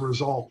reap as a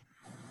result.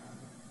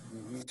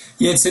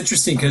 Yeah, it's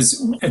interesting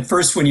because at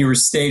first when you were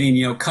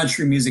stating,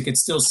 country music,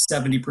 it's still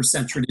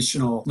 70%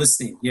 traditional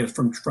listening,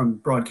 from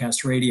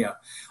broadcast radio.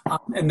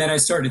 And then I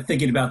started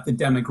thinking about the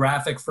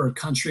demographic for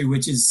country,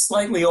 which is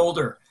slightly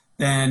older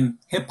than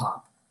hip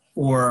hop.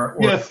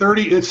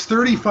 It's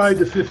 35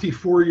 to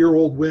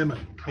 54-year-old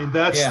women. And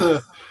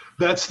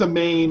that's the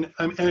main,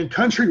 and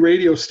country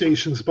radio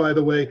stations, by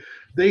the way,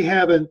 they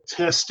haven't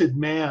tested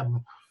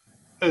men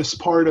as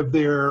part of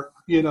their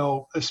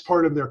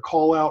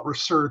call out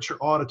research or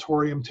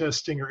auditorium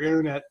testing or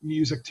internet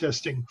music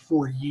testing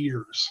for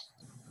years.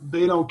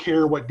 They don't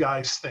care what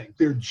guys think.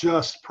 They're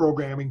just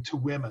programming to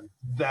women.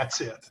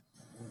 That's it.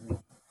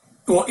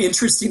 Well,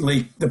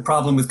 interestingly, the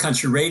problem with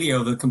country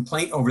radio, the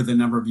complaint over the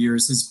number of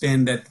years has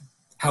been that,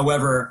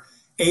 however,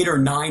 8 or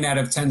 9 out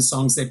of 10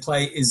 songs they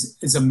play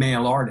is a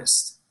male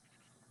artist.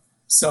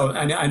 So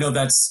I know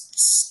that's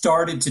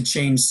started to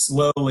change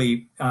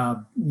slowly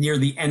near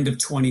the end of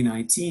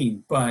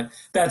 2019, but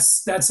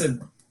that's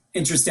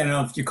interesting. I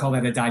don't know if you call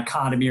that a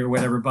dichotomy or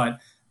whatever, but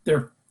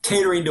they're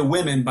catering to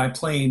women by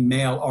playing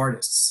male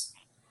artists.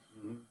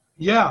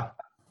 Yeah.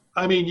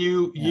 I mean,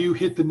 you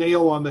hit the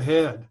nail on the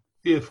head.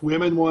 If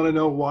women want to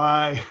know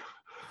why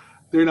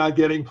they're not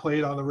getting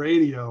played on the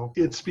radio,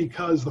 it's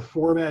because the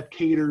format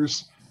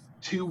caters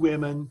to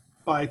women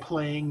by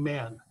playing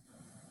men.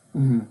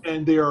 Mm-hmm.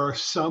 And there are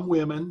some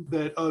women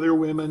that other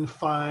women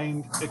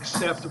find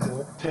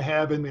acceptable to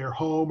have in their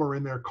home or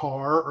in their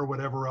car or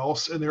whatever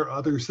else, and there are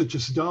others that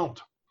just don't.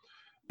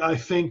 I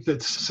think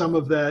that some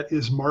of that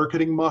is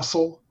marketing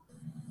muscle.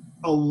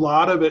 A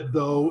lot of it,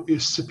 though,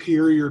 is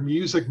superior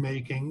music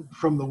making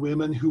from the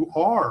women who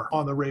are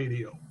on the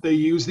radio. They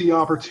use the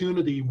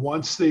opportunity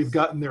once they've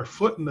gotten their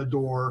foot in the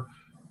door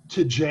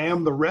to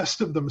jam the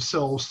rest of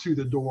themselves through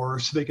the door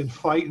so they can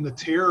fight in the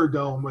terror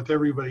dome with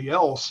everybody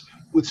else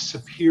with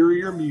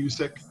superior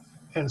music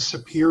and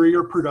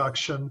superior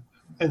production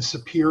and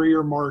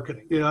superior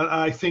marketing.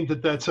 I think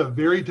that that's a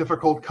very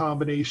difficult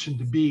combination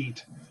to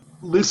beat.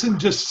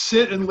 Just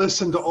sit and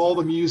listen to all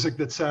the music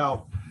that's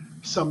out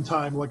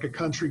sometime like a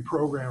country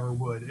programmer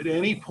would. At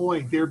any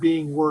point, they're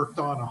being worked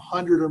on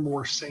 100 or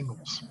more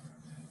singles.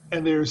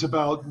 And there's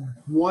about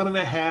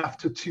 1.5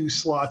 to 2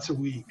 slots a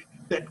week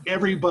that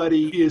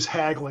everybody is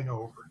haggling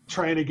over,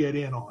 trying to get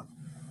in on.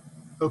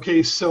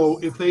 Okay, so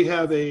if they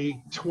have a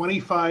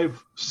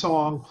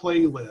 25-song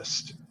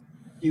playlist,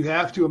 you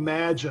have to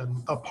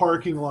imagine a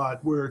parking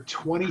lot where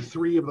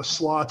 23 of the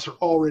slots are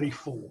already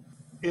full.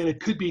 And it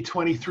could be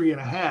 23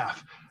 and a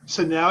half.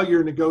 So now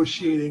you're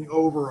negotiating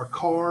over a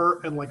car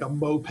and like a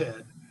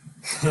moped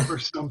or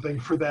something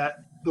for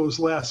those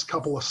last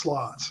couple of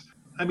slots.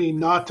 I mean,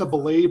 not to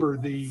belabor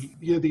the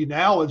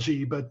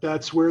analogy, but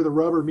that's where the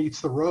rubber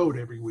meets the road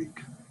every week.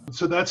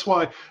 So that's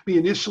why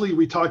initially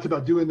we talked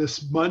about doing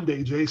this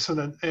Monday,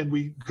 Jason, and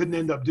we couldn't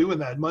end up doing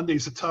that.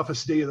 Monday's the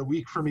toughest day of the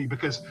week for me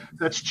because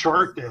that's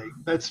chart day.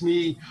 That's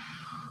me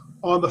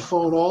on the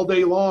phone all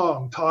day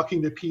long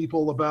talking to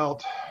people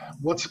about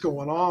what's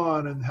going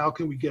on and how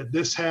can we get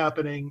this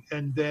happening.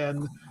 And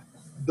then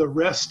the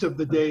rest of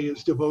the day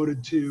is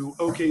devoted to,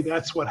 okay,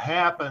 that's what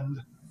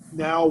happened.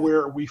 Now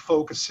where are we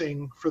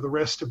focusing for the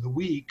rest of the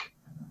week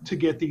to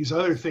get these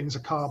other things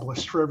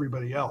accomplished for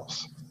everybody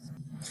else?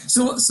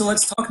 So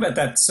let's talk about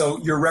that. So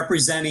you're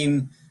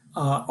representing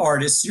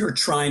artists. You're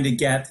trying to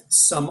get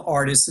some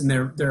artists and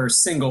their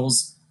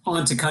singles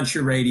onto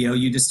country radio.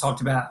 You just talked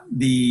about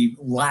the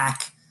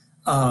lack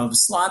of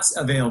slots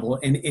available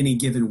in any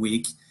given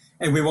week.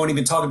 And we won't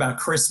even talk about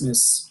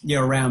Christmas,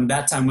 around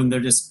that time when they're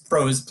just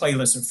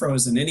playlists are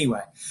frozen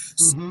anyway.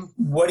 Mm-hmm.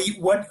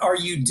 What are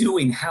you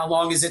doing? How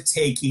long is it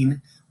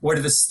taking? What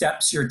are the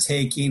steps you're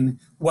taking?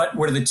 What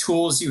are the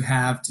tools you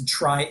have to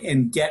try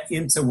and get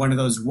into one of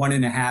those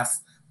 1.5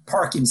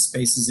 parking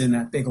spaces in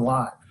that big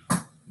lot?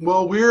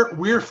 Well,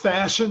 we're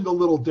fashioned a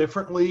little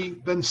differently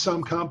than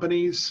some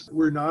companies.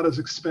 We're not as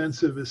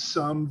expensive as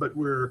some, but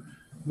we're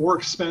more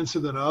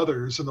expensive than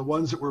others. And the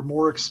ones that were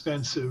more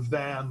expensive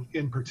than,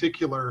 in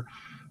particular,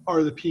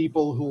 are the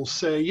people who will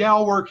say, yeah,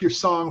 I'll work your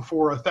song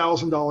for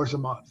 $1,000 a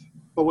month.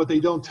 But what they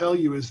don't tell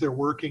you is they're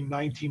working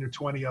 19 or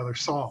 20 other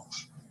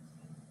songs.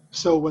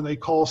 So when they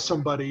call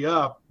somebody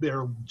up,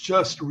 they're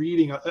just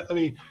reading.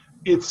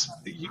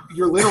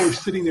 You're literally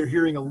sitting there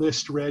hearing a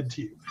list read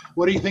to you.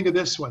 What do you think of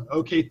this one?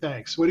 Okay,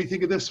 thanks. What do you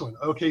think of this one?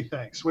 Okay,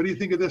 thanks. What do you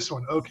think of this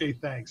one? Okay,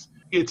 thanks.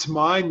 It's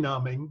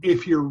mind-numbing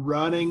if you're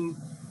running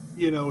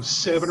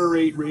 7 or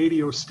 8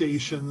 radio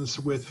stations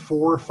with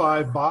 4 or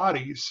 5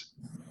 bodies,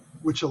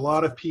 which a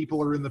lot of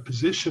people are in the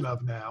position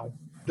of now.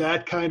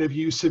 That kind of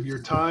use of your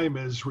time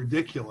is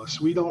ridiculous.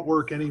 We don't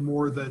work any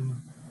more than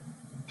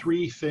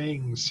 3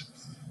 things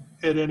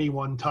at any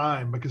one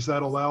time because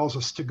that allows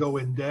us to go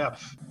in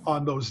depth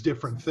on those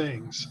different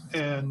things.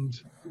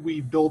 And we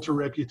built a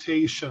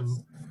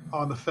reputation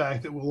on the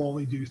fact that we'll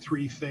only do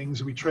 3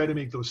 things. We try to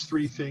make those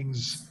 3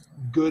 things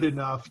good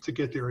enough to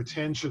get their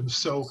attention.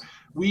 So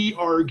we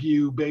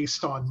argue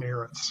based on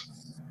merits.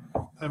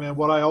 I mean,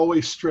 what I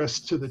always stress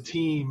to the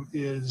team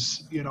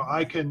is,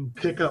 I can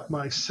pick up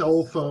my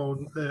cell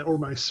phone or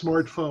my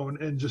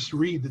smartphone and just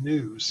read the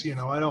news.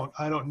 I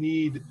don't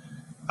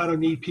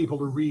need people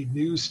to read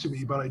news to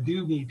me, but I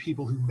do need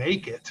people who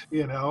make it.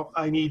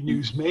 I need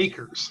news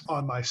makers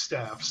on my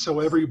staff. So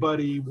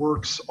everybody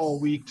works all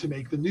week to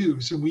make the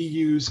news, and we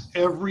use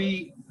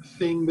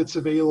everything that's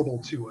available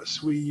to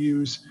us. We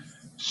use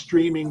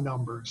streaming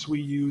numbers, we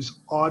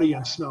use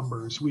audience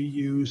numbers, we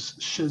use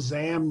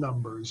Shazam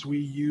numbers, we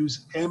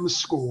use M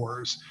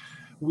scores,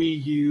 we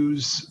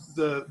use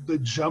the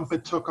jump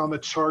it took on the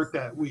chart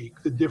that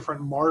week, the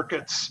different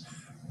markets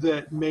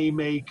that may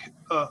make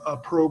a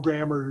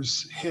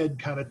programmer's head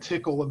kind of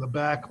tickle in the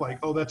back, like,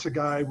 oh, that's a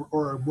guy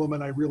or a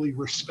woman I really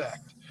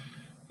respect.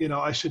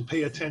 I should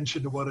pay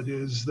attention to what it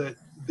is that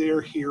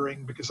they're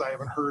hearing because I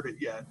haven't heard it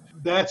yet.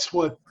 That's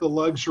what the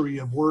luxury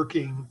of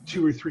working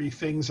 2 or 3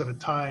 things at a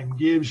time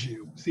gives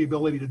you. It's the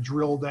ability to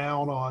drill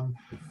down on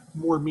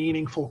more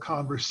meaningful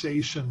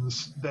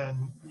conversations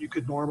than you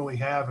could normally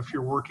have if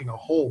you're working a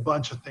whole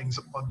bunch of things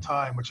at one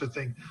time, which I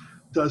think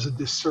does a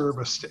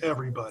disservice to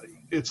everybody.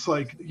 It's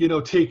like,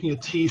 taking a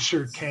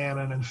t-shirt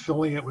cannon and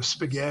filling it with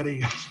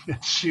spaghetti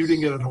and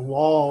shooting it at a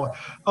wall.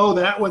 Oh,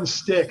 that one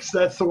sticks.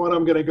 That's the one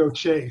I'm going to go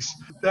chase.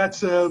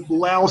 That's a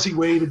lousy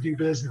way to do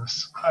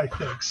business, I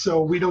think.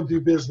 So we don't do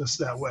business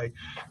that way.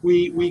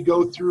 We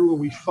go through and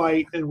we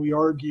fight and we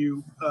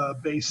argue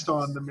based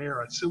on the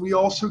merits. And we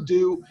also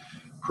do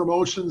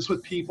promotions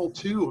with people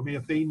too. I mean,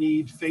 if they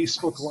need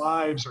Facebook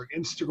Lives or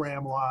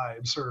Instagram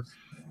Lives or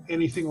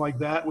anything like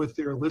that with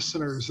their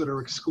listeners that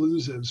are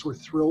exclusives, we're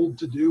thrilled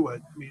to do it.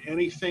 I mean,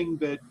 anything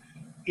that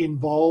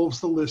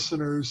involves the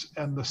listeners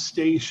and the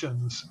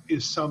stations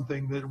is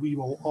something that we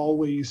will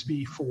always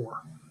be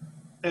for.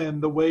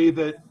 And the way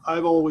that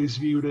I've always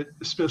viewed it,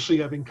 especially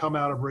having come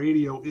out of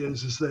radio,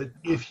 is that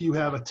if you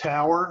have a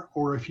tower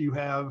or if you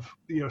have,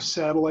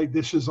 satellite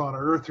dishes on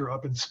Earth or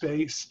up in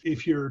space,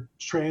 if you're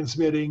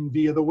transmitting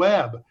via the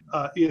web,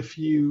 if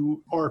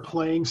you are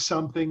playing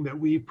something that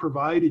we've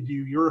provided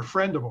you, you're a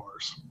friend of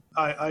ours.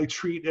 I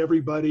treat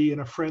everybody in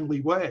a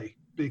friendly way,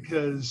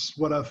 because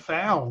what I've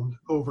found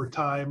over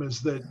time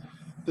is that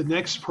the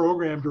next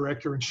program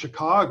director in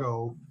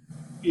Chicago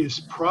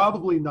is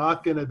probably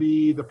not going to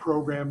be the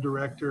program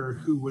director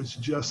who was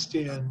just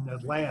in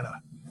Atlanta.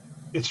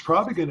 It's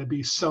probably going to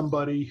be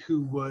somebody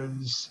who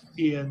was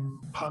in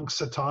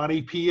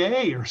Punxsutawney,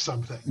 PA or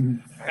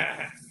something.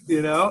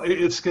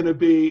 It's going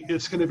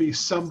to be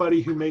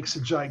somebody who makes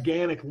a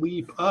gigantic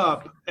leap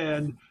up.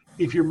 And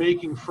if you're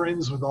making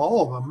friends with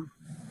all of them,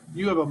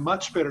 you have a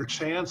much better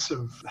chance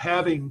of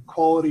having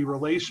quality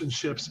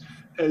relationships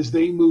as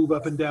they move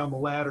up and down the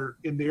ladder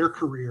in their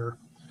career.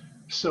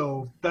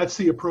 So that's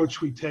the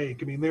approach we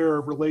take. I mean, there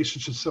are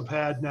relationships I've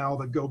had now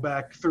that go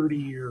back 30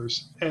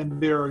 years,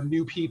 and there are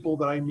new people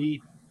that I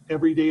meet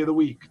every day of the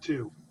week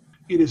too.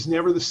 It is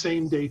never the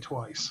same day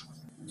twice.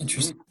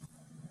 Interesting.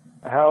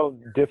 How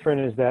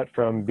different is that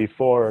from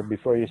before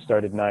you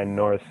started 9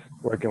 North,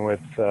 working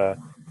with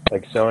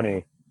like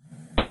Sony,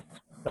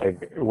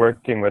 like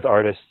working with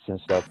artists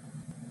and stuff?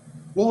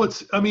 Well,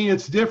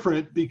 it's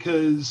different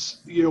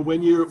because,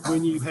 when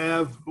you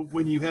have a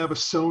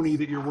Sony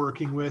that you're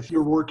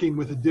working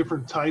with a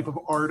different type of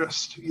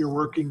artist. You're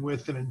working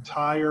with an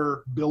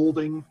entire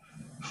building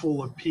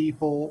full of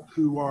people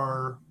who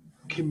are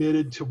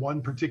committed to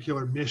one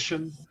particular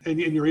mission, and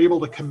you're able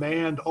to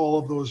command all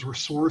of those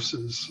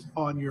resources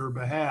on your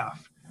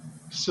behalf.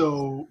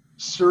 So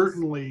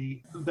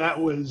certainly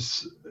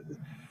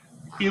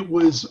it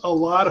was a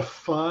lot of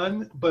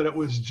fun, but it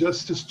was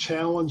just as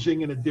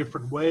challenging in a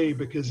different way,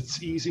 because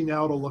it's easy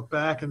now to look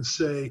back and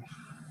say,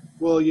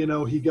 well,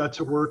 he got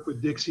to work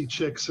with Dixie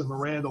Chicks and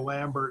Miranda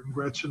Lambert and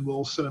Gretchen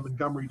Wilson and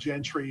Montgomery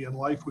Gentry, and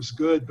life was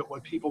good. But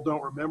what people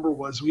don't remember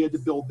was we had to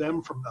build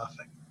them from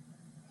nothing.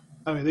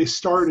 I mean, they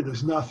started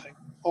as nothing,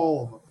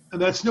 all of them.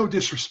 And that's no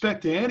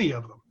disrespect to any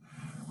of them.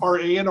 Our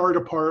A&R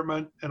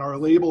department and our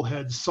label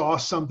head saw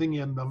something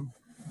in them.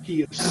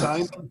 He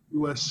assigned them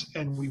to us,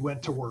 and we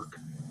went to work.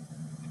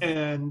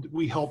 And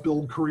we help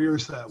build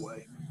careers that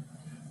way.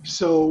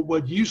 So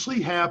what usually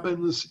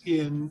happens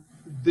in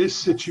this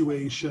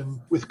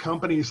situation with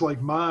companies like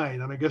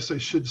mine, and I guess I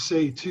should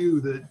say too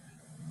that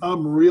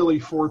I'm really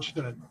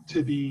fortunate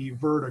to be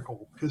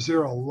vertical, because there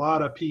are a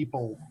lot of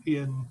people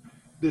in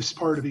this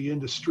part of the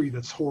industry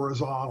that's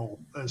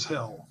horizontal as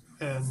hell.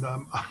 And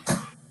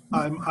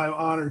I'm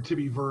honored to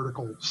be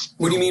vertical.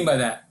 What do you mean by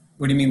that?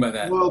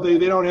 Well, they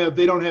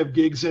don't have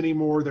gigs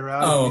anymore. They're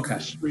out of the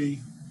industry.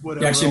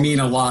 Whatever you actually else. mean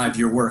alive,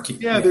 you're working.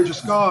 Yeah, they're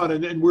just gone.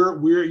 And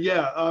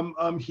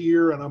I'm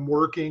here and I'm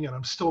working and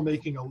I'm still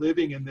making a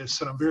living in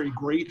this, and I'm very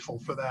grateful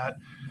for that.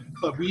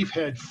 But we've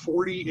had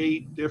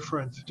 48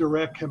 different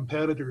direct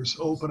competitors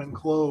open and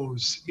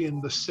close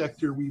in the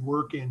sector we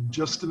work in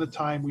just in the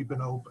time we've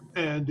been open.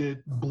 And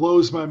it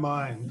blows my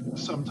mind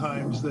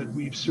sometimes that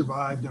we've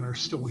survived and are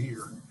still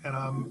here. And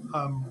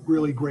I'm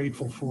really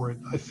grateful for it.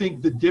 I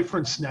think the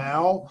difference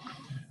now,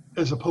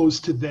 as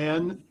opposed to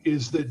then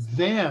is that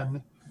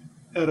then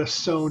at a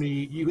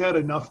Sony, you had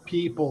enough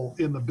people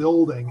in the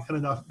building and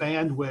enough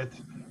bandwidth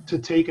to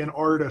take an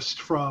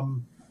artist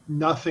from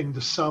nothing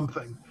to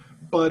something.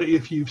 But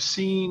if you've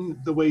seen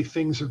the way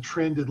things have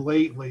trended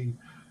lately,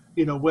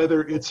 you know,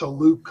 whether it's a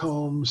Luke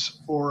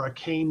Combs or a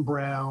Kane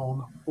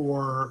Brown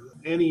or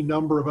any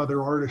number of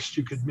other artists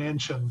you could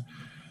mention,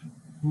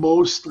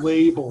 most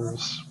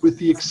labels, with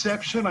the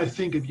exception, I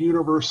think, of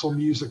Universal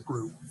Music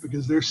Group,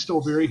 because they're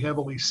still very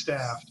heavily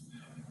staffed.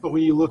 But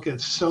when you look at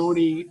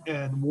Sony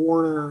and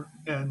Warner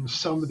and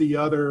some of the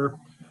other,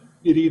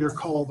 you'd either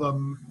call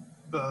them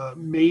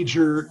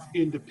major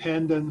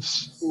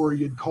independents or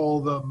you'd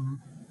call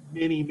them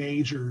mini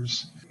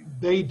majors.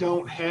 They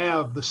don't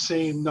have the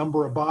same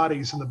number of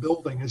bodies in the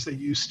building as they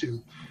used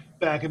to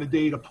back in the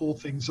day to pull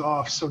things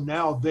off. So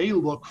now they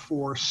look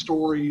for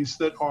stories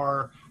that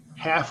are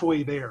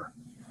halfway there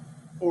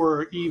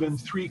or even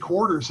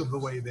 3/4 of the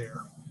way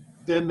there.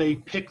 Then they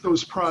pick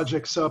those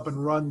projects up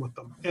and run with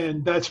them.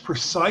 And that's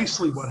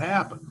precisely what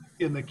happened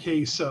in the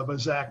case of a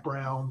Zach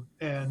Brown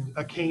and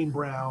a Kane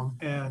Brown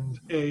and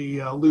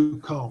a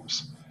Luke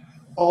Combs.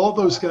 All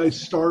those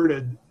guys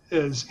started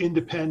as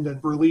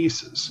independent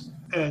releases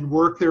and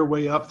worked their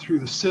way up through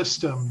the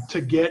system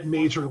to get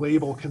major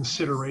label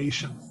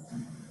consideration.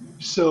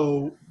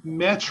 So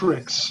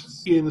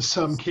metrics in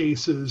some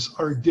cases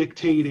are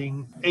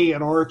dictating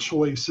A&R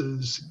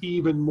choices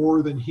even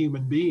more than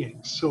human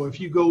beings. So if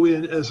you go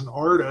in as an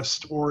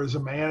artist or as a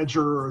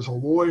manager or as a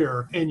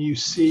lawyer and you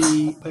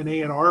see an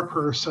A&R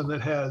person that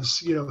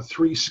has,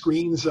 3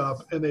 screens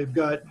up and they've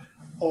got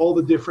all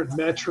the different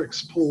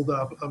metrics pulled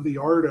up of the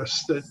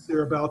artists that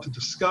they're about to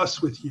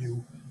discuss with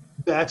you,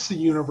 that's the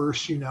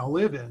universe you now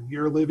live in.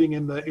 You're living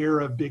in the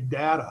era of big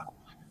data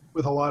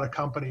with a lot of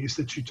companies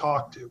that you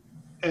talk to.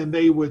 And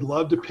they would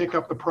love to pick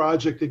up the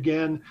project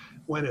again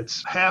when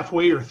it's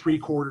halfway or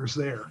 3/4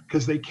 there,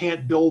 because they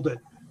can't build it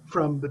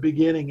from the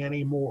beginning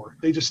anymore.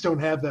 They just don't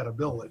have that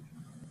ability.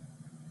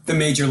 The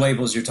major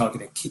labels you're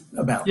talking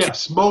about.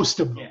 Yes, most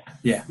of them.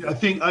 Yeah. I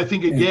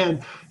think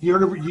again,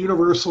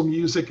 Universal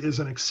Music is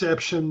an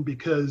exception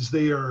because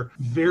they are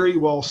very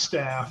well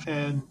staffed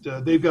and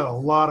they've got a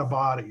lot of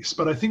bodies.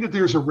 But I think that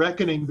there's a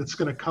reckoning that's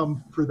going to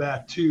come for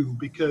that too,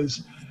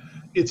 because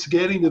it's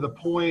getting to the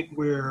point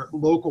where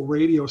local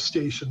radio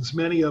stations,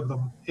 many of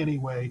them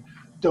anyway,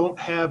 don't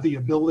have the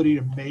ability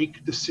to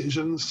make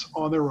decisions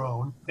on their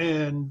own,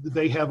 and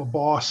they have a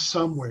boss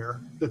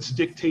somewhere that's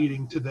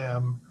dictating to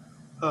them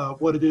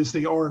what it is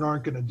they are and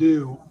aren't going to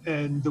do.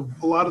 And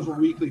a lot of the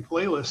weekly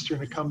playlists are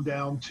going to come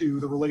down to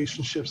the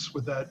relationships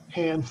with that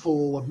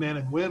handful of men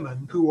and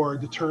women who are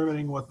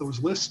determining what those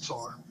lists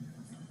are.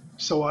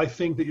 So I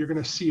think that you're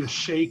going to see a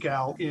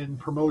shakeout in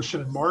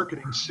promotion and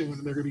marketing soon,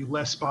 and there are going to be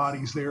less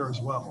bodies there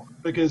as well,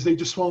 because they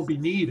just won't be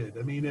needed.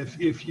 I mean,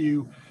 if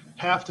you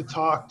have to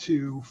talk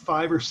to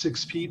 5 or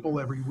 6 people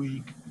every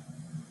week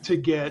to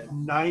get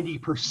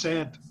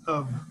 90%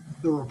 of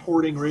the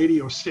reporting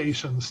radio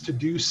stations to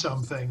do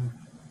something,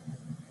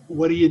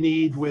 what do you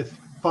need with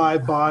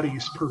 5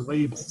 bodies per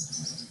label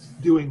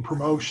doing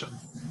promotion?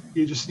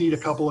 You just need a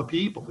couple of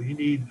people. You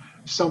need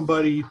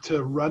somebody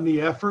to run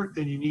the effort,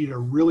 and you need a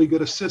really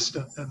good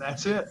assistant, and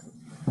that's it.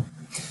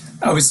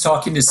 I was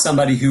talking to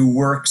somebody who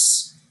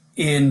works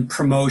in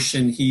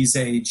promotion. He's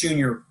a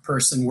junior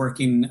person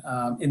working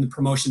in the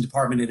promotion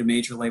department at a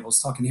major label. I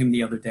was talking to him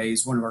the other day.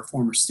 He's one of our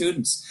former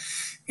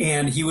students,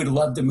 and he would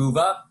love to move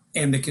up.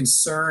 And the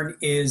concern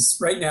is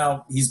right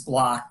now he's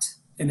blocked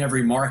in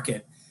every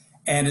market.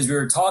 And as we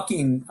were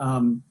talking,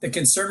 the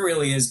concern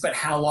really is, but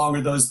how long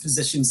are those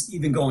positions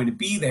even going to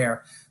be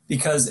there?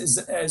 Because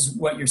as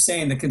what you're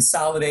saying, the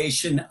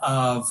consolidation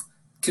of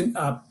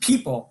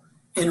people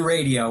in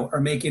radio are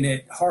making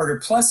it harder.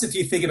 Plus, if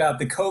you think about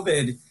the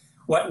COVID,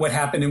 what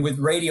happened, and with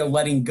radio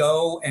letting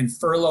go and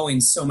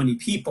furloughing so many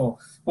people,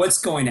 what's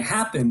going to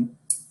happen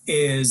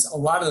is a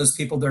lot of those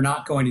people they're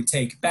not going to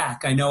take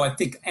back. I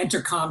think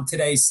Entercom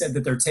today said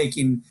that they're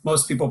taking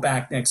most people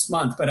back next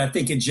month, but I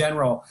think in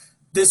general,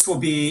 this will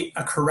be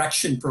a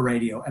correction for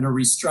radio and a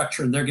restructure.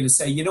 And they're going to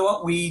say, you know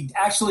what, we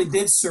actually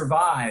did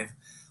survive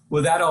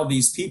without all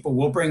these people.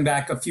 We'll bring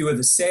back a few of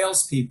the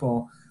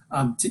salespeople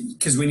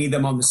because we need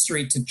them on the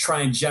street to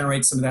try and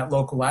generate some of that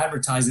local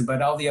advertising.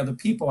 But all the other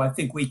people, I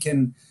think we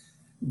can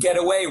get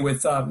away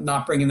with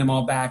not bringing them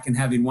all back and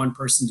having one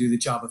person do the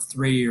job of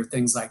 3 or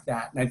things like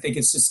that. And I think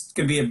it's just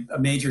going to be a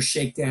major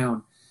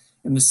shakedown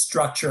in the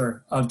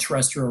structure of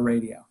terrestrial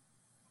radio.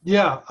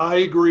 Yeah, I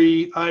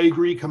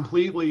agree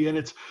completely. And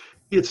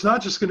it's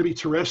not just going to be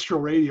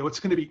terrestrial radio. It's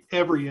going to be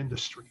every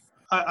industry.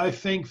 I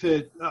think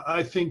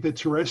that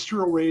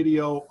terrestrial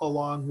radio,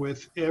 along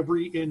with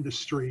every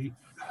industry,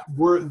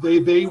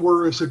 they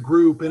were as a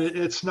group, and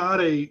it's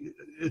not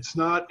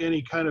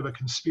any kind of a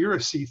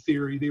conspiracy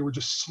theory. They were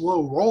just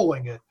slow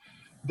rolling it.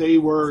 They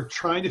were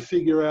trying to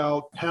figure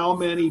out how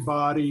many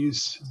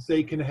bodies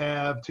they can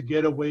have to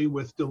get away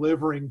with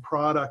delivering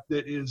product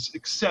that is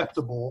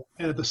acceptable,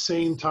 and at the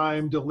same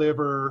time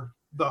deliver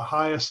the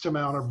highest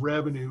amount of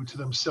revenue to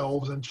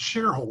themselves and to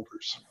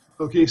shareholders.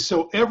 Okay,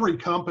 so every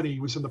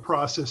company was in the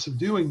process of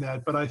doing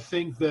that, but I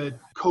think that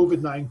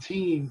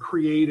COVID-19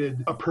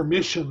 created a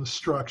permission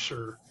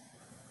structure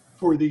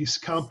for these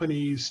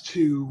companies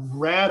to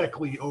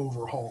radically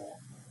overhaul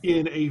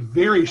in a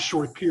very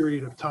short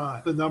period of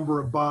time the number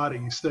of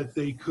bodies that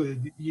they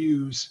could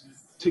use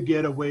to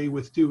get away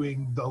with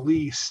doing the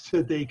least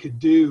that they could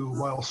do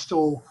while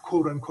still,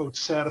 quote unquote,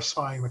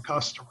 satisfying the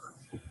customer.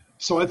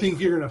 So I think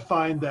you're going to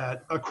find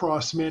that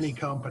across many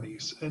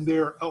companies. And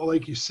they're,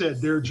 like you said,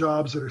 they're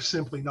jobs that are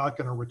simply not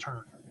going to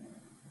return.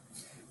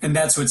 And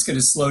that's what's going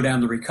to slow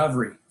down the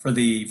recovery for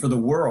the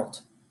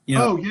world. You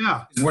know, oh,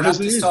 yeah. We're not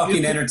just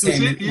talking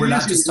entertainment. We're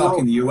not just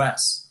talking the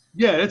U.S.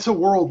 Yeah, it's a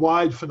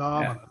worldwide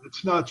phenomenon.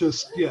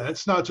 Yeah.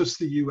 It's not just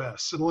the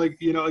U.S. And like,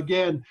 you know,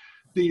 again,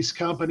 these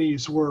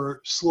companies were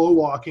slow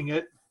walking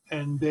it,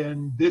 and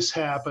then this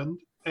happened.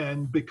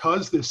 And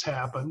because this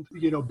happened,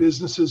 you know,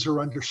 businesses are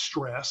under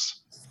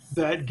stress.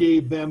 That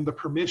gave them the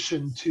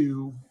permission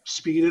to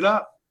speed it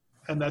up.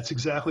 And that's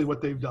exactly what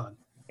they've done.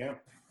 Yeah.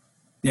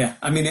 Yeah.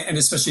 I mean, and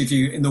especially if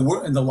you, in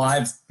the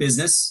live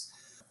business,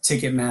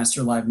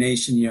 Ticketmaster, Live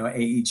Nation, you know,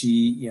 AEG,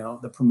 you know,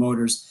 the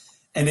promoters,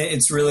 and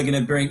it's really going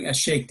to bring a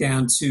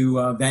shakedown to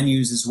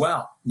venues as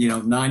well. You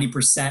know,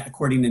 90%,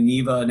 according to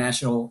NIVA,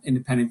 National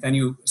Independent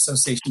Venue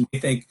Association, they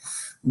think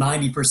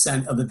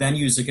 90% of the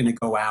venues are going to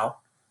go out,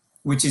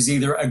 which is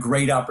either a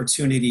great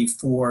opportunity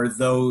for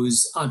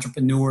those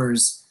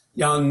entrepreneurs,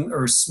 young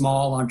or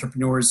small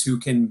entrepreneurs who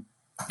can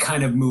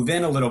kind of move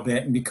in a little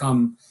bit and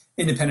become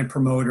independent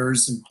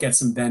promoters and get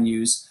some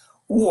venues,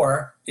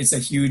 or it's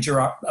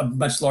a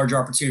much larger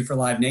opportunity for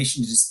Live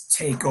Nation to just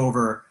take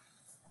over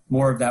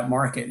more of that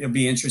market. It'll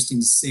be interesting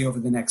to see over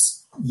the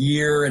next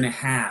year and a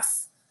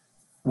half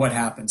what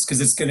happens,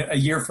 because a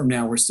year from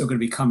now, we're still going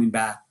to be coming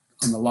back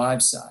on the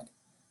live side.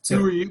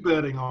 Who are you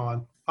betting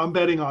on? I'm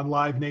betting on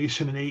Live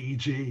Nation and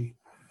AEG.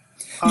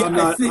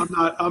 Yeah,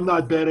 I'm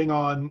not betting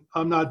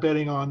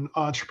on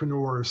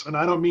entrepreneurs, and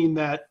I don't mean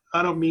that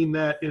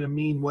in a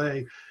mean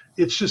way.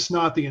 It's just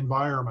not the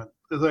environment.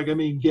 It's like, I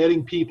mean,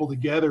 getting people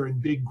together in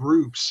big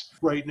groups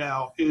right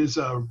now is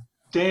a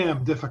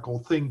damn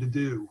difficult thing to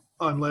do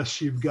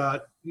unless you've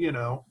got, you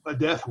know, a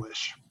death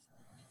wish.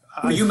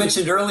 Well, you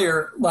mentioned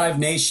earlier Live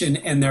Nation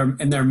and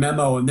their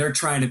memo, and they're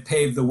trying to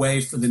pave the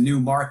way for the new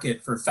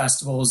market for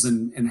festivals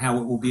and how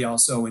it will be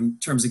also in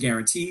terms of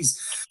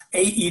guarantees.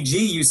 AEG,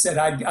 you said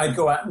I'd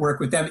go out and work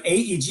with them.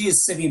 AEG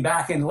is sitting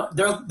back, and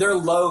they're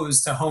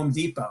Lowe's to Home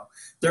Depot.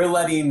 They're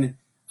letting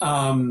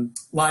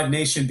Live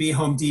Nation be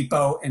Home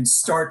Depot and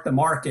start the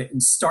market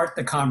and start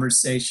the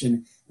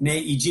conversation. And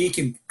AEG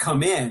can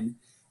come in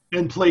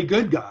and play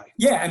good guy.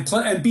 Yeah,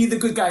 and be the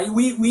good guy.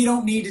 We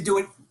don't need to do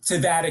it to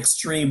that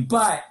extreme,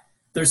 but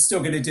they're still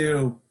going to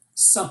do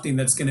something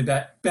that's going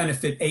to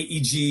benefit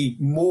AEG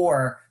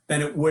more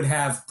than it would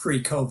have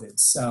pre-COVID.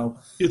 So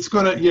it's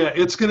going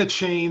to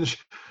change.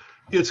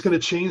 It's going to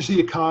change the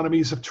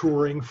economies of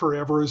touring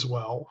forever as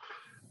well.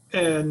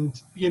 And,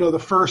 you know, the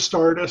first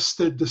artists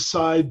that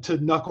decide to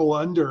knuckle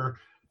under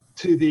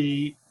to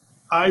the,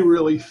 I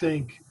really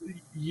think,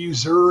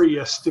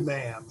 usurious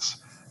demands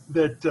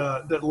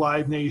that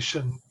Live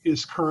Nation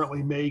is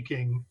currently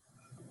making,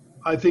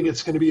 I think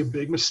it's going to be a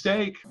big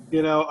mistake.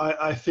 You know,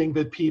 I think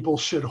that people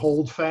should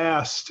hold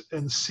fast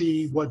and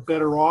see what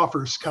better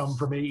offers come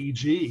from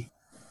AEG.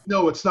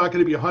 No, it's not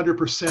going to be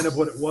 100% of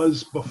what it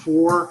was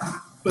before,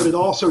 but it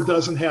also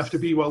doesn't have to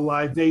be what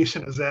Live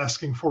Nation is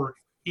asking for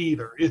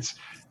either.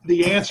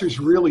 The answer is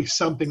really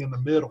something in the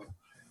middle.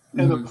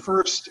 And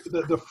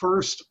the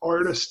first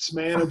artists,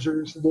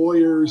 managers,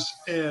 lawyers,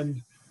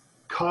 and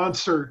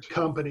concert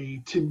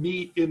company to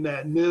meet in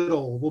that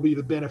middle will be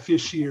the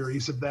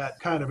beneficiaries of that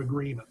kind of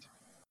agreement.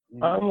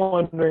 I'm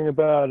wondering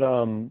about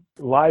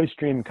live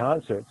stream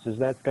concerts. Is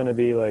that going to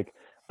be like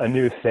a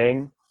new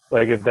thing?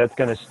 Like if that's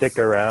going to stick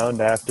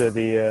around after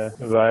the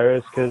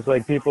virus? Because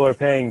like people are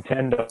paying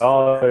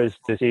 $10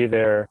 to see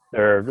their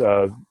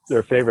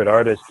favorite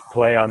artist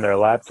play on their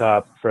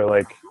laptop for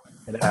like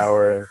an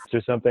hour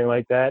or something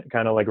like that,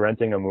 kind of like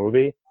renting a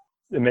movie.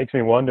 It makes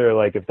me wonder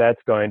like if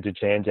that's going to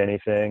change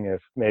anything,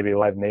 if maybe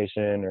Live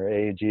Nation or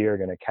AEG are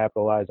going to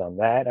capitalize on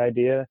that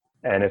idea,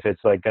 and if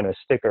it's like going to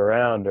stick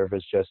around or if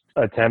it's just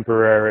a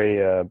temporary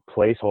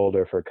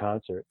placeholder for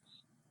concerts.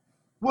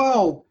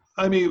 Well,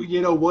 I mean,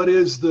 you know, what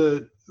is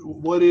the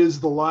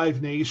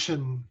Live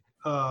Nation,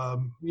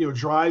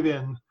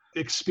 drive-in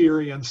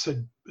experience at,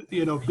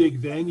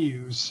 big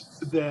venues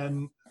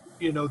than,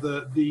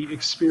 the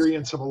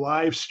experience of a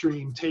live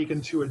stream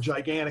taken to a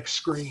gigantic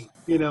screen,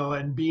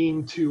 and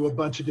being to a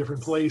bunch of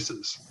different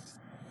places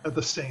at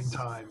the same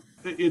time.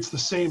 It's the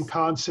same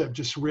concept,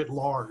 just writ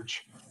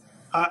large.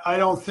 I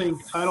don't think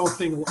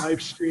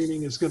live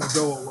streaming is going to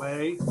go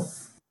away.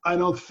 I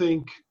don't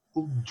think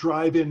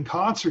drive-in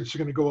concerts are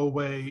going to go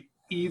away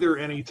either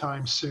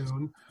anytime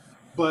soon,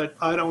 but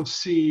I don't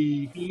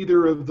see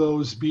either of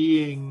those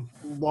being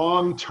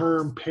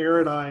long-term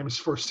paradigms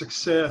for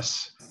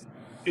success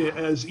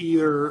as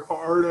either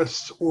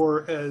artists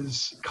or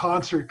as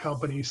concert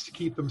companies to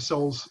keep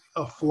themselves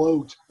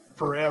afloat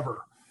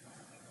forever.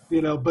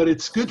 But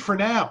it's good for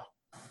now.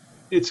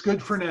 It's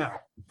good for now,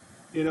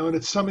 and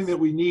it's something that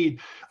we need.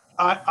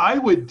 I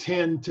would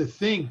tend to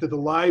think that the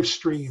live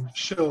stream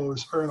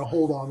shows are going to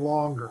hold on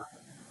longer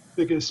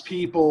because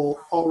people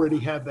already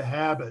have the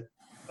habit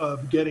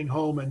of getting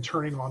home and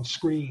turning on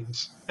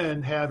screens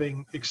and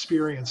having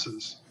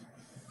experiences.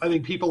 I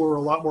think people are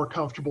a lot more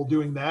comfortable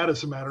doing that,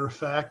 as a matter of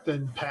fact,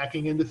 than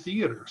packing into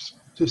theaters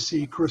to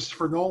see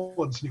Christopher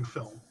Nolan's new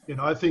film.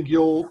 I think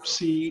you'll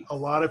see a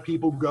lot of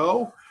people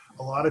go.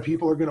 A lot of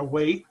people are going to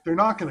wait. They're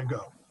not going to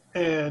go.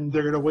 And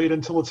they're going to wait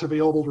until it's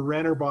available to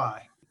rent or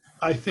buy.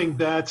 I think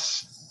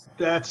that's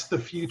the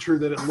future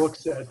that it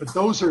looks at. But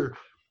those are,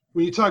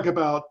 when you talk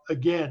about,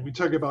 again, we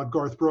talk about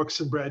Garth Brooks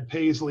and Brad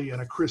Paisley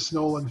and a Chris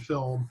Nolan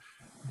film,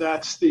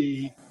 that's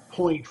the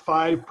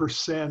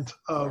 0.5%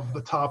 of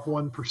the top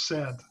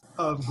 1%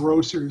 of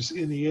grossers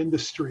in the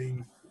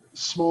industry.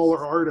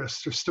 Smaller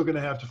artists are still going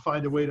to have to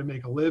find a way to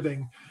make a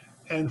living.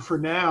 And for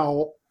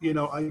now,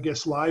 I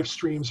guess live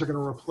streams are going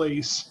to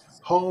replace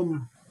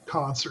home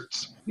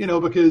concerts,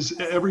 because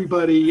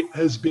everybody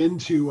has been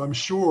to, I'm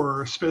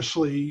sure,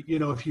 especially,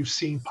 if you've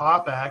seen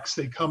pop acts,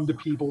 they come to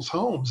people's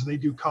homes and they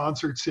do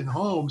concerts in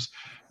homes,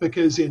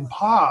 because in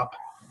pop,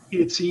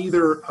 it's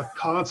either a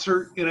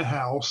concert in a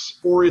house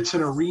or it's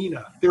an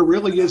arena. There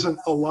really isn't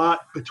a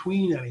lot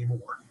between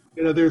anymore.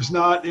 There's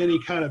not any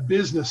kind of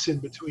business in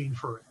between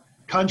for it.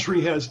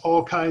 Country has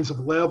all kinds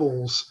of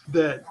levels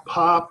that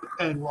pop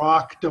and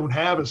rock don't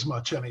have as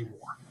much anymore.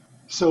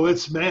 So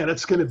it's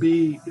going to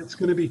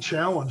be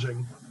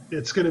challenging.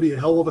 It's going to be a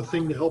hell of a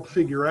thing to help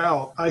figure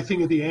out. I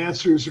think that the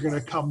answers are going to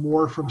come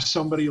more from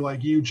somebody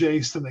like you,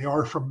 Jace, than they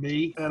are from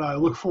me. And I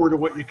look forward to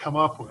what you come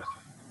up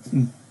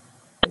with.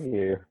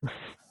 Yeah.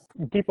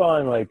 Keep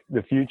on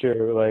the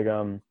future,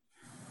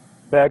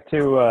 back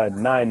to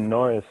 9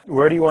 North.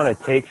 Where do you want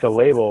to take the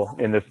label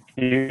in the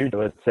future?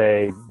 Let's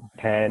say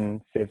 10,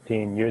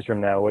 15 years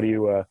from now. What do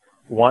you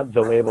want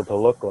the label to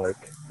look like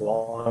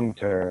long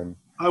term?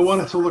 I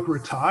want it to look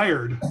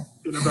retired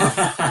in about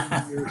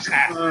 15 years.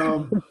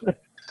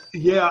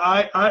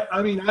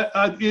 I mean,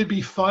 it'd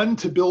be fun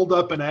to build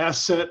up an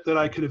asset that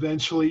I could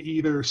eventually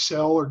either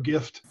sell or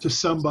gift to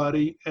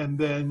somebody and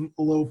then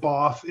lope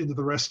off into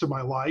the rest of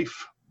my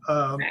life.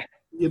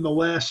 In the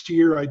last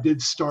year, I did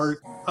start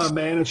a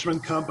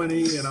management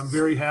company, and I'm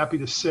very happy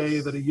to say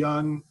that a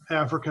young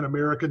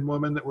African-American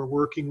woman that we're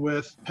working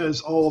with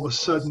has all of a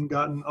sudden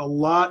gotten a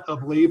lot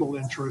of label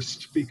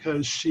interest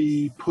because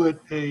she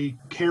put a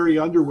Carrie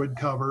Underwood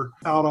cover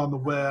out on the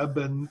web,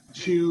 and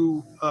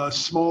 2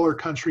 smaller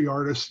country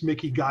artists,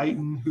 Mickey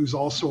Guyton, who's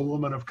also a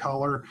woman of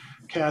color,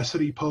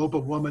 Cassidy Pope, a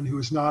woman who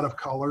is not of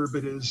color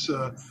but is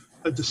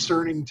a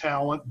discerning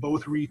talent,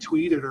 both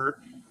retweeted her.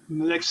 And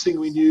the next thing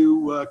we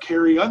knew,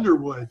 Carrie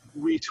Underwood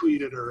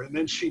retweeted her. And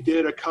then she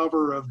did a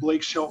cover of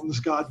Blake Shelton's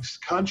God's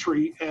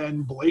Country,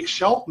 and Blake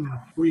Shelton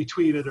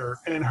retweeted her.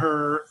 And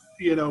her,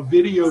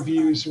 video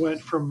views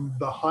went from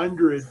the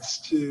hundreds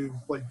to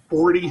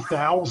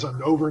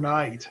 40,000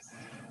 overnight.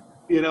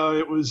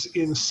 It was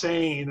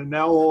insane. And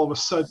now all of a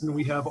sudden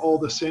we have all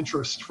this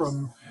interest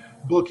from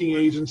booking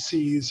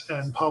agencies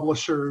and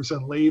publishers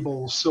and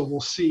labels. So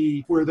we'll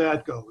see where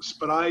that goes.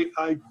 But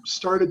I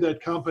started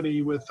that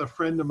company with a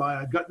friend of mine.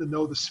 I've gotten to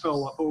know this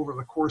fella over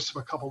the course of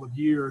a couple of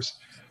years.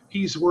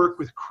 He's worked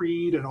with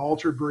Creed and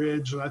Alter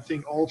Bridge, and I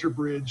think Alter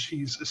Bridge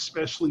he's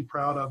especially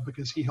proud of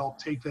because he helped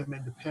take them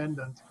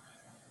independent.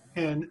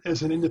 And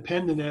as an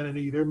independent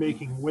entity, they're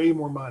making way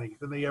more money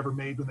than they ever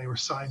made when they were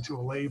signed to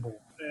a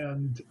label.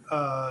 And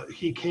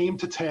he came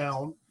to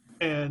town,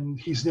 and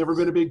he's never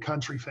been a big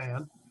country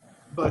fan,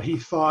 but he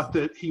thought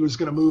that he was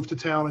going to move to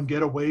town and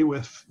get away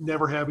with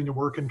never having to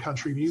work in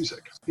country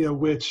music,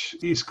 which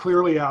he's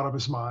clearly out of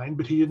his mind,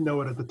 but he didn't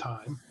know it at the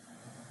time.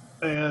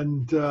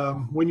 And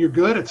when you're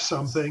good at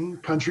something,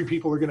 country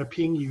people are going to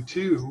ping you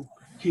too.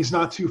 He's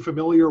not too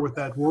familiar with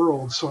that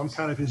world, so I'm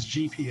kind of his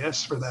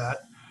GPS for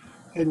that.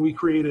 And we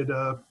created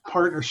a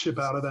partnership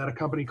out of that, a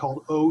company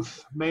called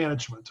Oath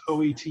Management,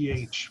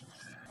 OETH.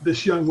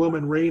 This young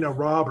woman, Raina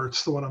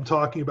Roberts, the one I'm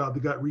talking about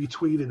that got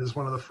retweeted, is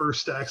one of the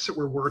first acts that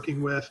we're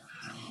working with.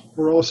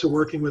 We're also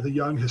working with a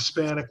young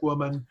Hispanic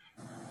woman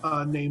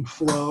named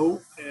Flo,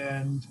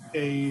 and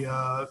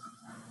a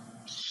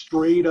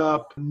straight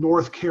up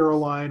North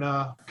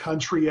Carolina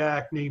country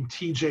act named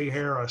TJ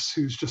Harris,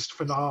 who's just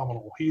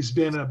phenomenal. He's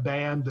been in a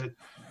band that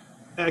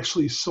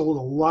actually sold a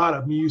lot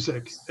of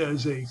music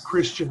as a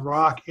Christian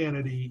rock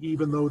entity,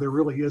 even though there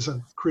really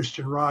isn't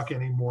Christian rock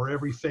anymore.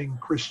 Everything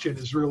Christian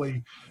is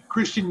really,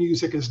 Christian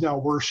music is now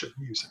worship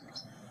music.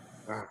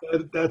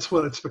 That's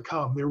what it's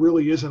become. There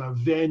really isn't a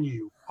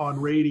venue on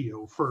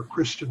radio for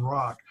Christian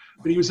rock.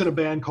 But he was in a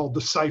band called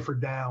Decipher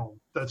Down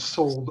that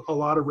sold a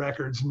lot of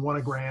records and won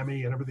a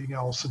Grammy and everything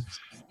else. And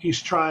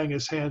he's trying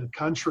his hand at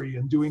country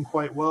and doing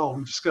quite well.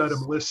 We just got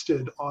him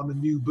listed on the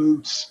New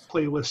Boots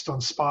playlist on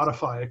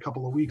Spotify a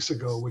couple of weeks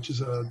ago, which is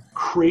a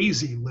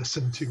crazy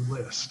listen to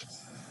list.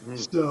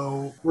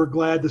 So we're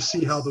glad to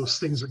see how those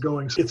things are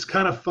going. So it's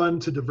kind of fun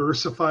to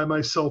diversify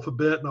myself a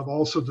bit. And I've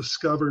also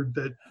discovered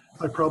that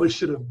I probably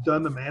should have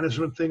done the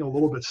management thing a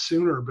little bit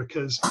sooner,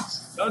 because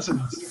it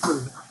doesn't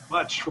differ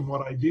much from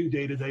what I do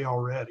day to day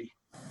already.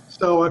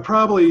 So I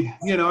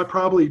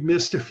probably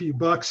missed a few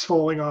bucks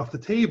falling off the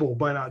table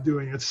by not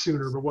doing it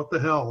sooner, but what the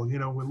hell, we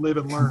live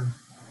and learn.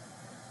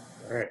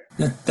 All right.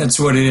 That's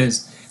what it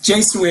is.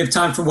 Jason, we have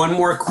time for one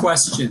more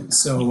question.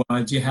 So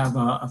do you have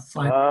a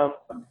final?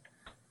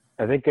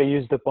 I think I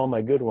used up all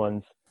my good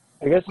ones.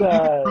 I guess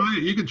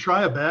you can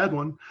try a bad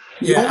one.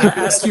 Yeah,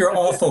 ask your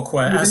awful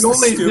question. Ask the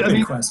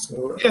stupid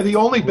question. Yeah, the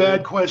only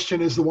bad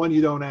question is the one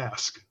you don't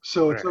ask.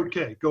 So it's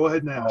okay. Go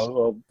ahead and ask.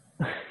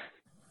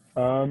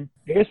 I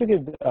guess we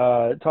could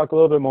talk a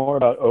little bit more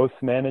about oath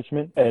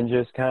management and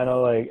just kind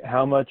of like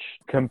how much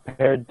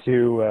compared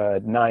to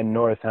 9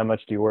 North, how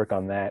much do you work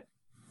on that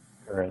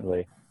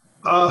currently?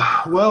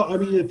 Well, I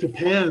mean, it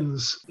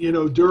depends.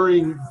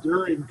 During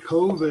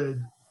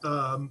COVID,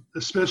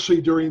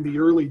 especially during the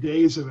early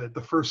days of it,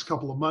 the first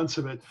couple of months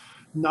of it,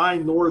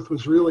 9 North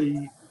was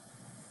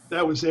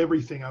that was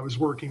everything I was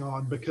working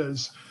on,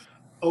 because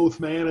oath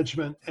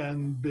management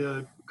and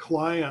the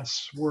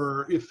clients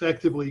were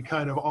effectively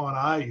kind of on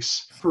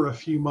ice for a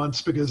few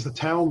months because the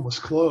town was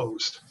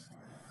closed.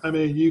 I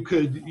mean, you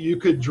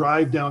could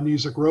drive down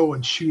Music Row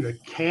and shoot a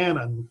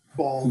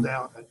cannonball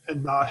down it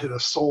and not hit a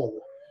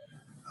soul.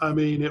 I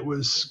mean, it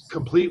was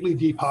completely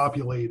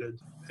depopulated.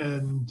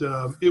 And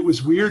it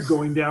was weird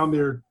going down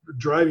there,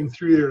 driving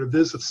through there to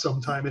visit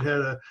sometime. It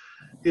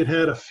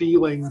had a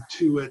feeling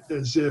to it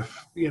as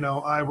if,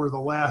 I were the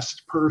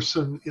last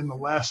person in the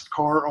last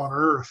car on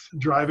earth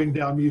driving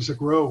down Music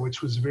Row,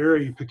 which was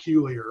very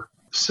peculiar.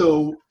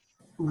 So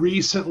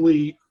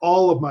recently,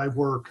 all of my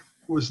work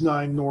was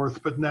 9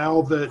 North, but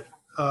now that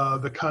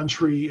the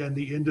country and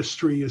the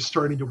industry is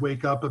starting to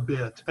wake up a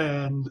bit,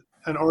 and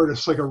an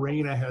artist like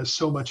Arena has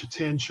so much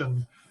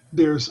attention,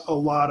 there's a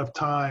lot of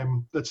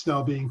time that's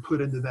now being put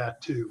into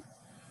that too,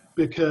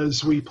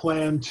 because we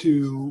plan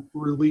to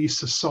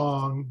release a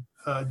song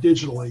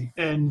digitally,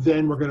 and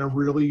then we're going to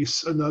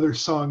release another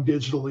song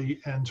digitally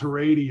and to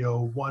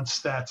radio once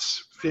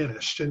that's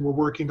finished. And we're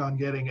working on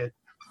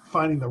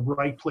finding the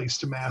right place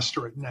to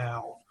master it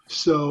now.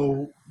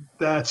 So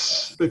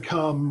that's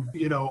become,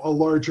 a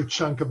larger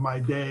chunk of my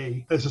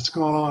day as it's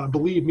gone on. And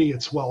believe me,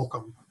 it's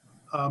welcome.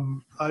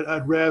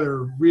 I'd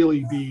rather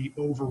really be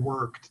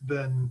overworked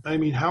than,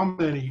 how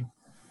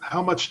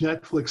much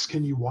Netflix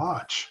can you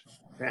watch?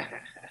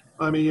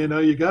 I mean,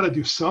 you got to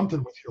do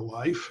something with your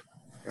life.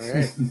 All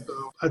right.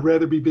 So I'd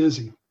rather be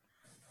busy.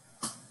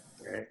 All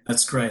right.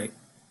 That's great.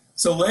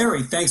 So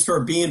Larry, thanks for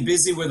being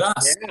busy with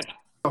us. Yeah.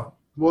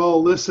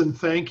 Well, listen,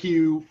 thank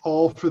you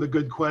all for the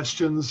good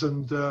questions,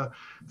 and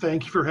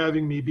thank you for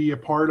having me be a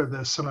part of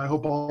this. And I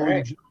hope all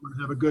you gentlemen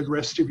have a good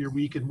rest of your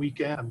week and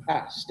weekend.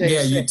 Stay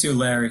safe. You too,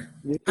 Larry.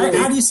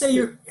 How do you say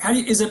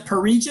is it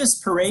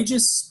Pareigis?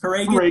 Pareigis?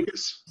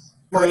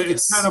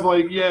 It's kind of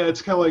like,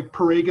 it's kind of like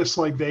Pareigis,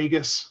 like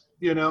Vegas,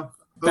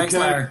 Thanks,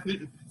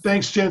 Larry.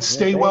 Thanks, gents.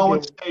 Stay well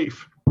and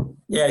safe.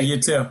 Yeah, you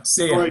too.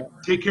 See you. All right.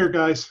 Take care,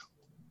 guys.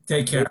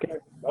 Take care.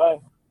 Bye.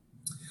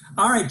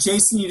 All right,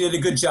 Jason, you did a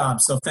good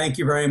job, so thank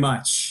you very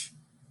much.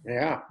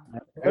 Yeah.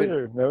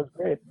 Pleasure. That was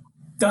great.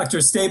 Dr.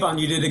 Esteban,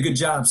 you did a good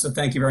job, so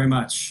thank you very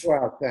much.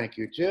 Well, thank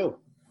you too.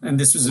 And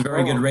this was a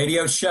very good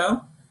radio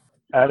show.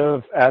 Out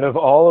of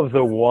all of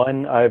the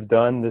one I've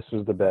done, this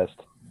was the best.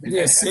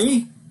 Yeah,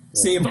 see,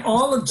 of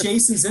all of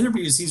Jason's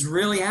interviews, he's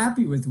really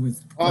happy with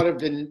Part of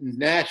the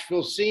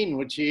Nashville scene,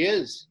 which he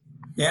is.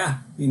 Yeah,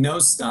 he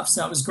knows stuff,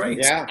 so that was great.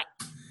 Yeah.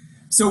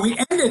 So we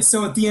ended.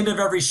 So at the end of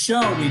every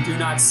show, we do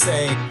not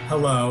say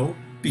hello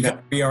because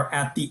we are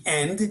at the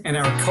end, and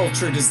our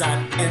culture does not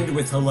end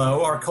with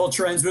hello. Our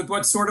culture ends with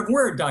what sort of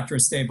word, Dr.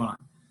 Esteban?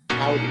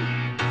 Howdy.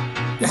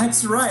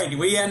 That's right.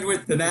 We end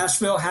with the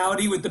Nashville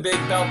howdy with the big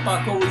belt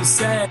buckle. We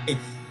say,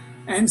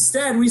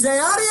 instead, we say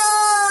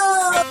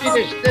adios!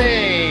 Finish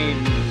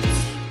things.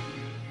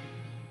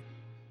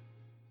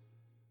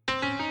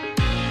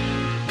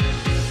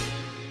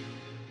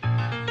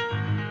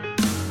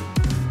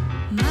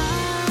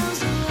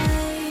 Miles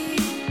away,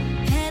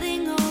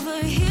 heading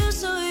over here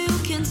so you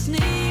can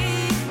sneak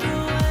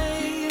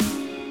away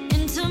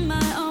into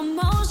my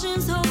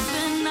emotions,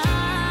 hoping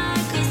I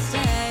could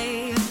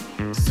stay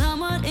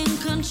somewhat in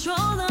control.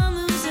 I'm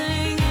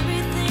losing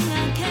everything,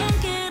 I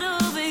can't get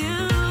over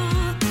you.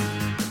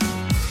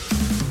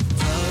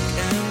 Tug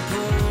and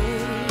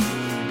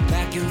pull,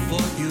 back and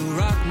forth, you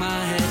rock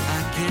my head.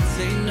 I can't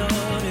say no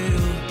to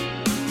you.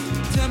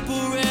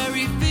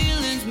 Temporary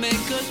feelings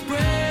make us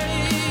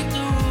break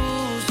the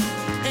rules,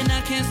 and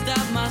I can't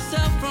stop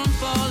myself from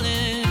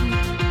falling.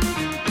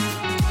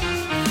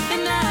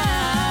 And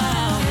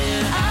now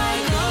here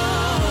I go,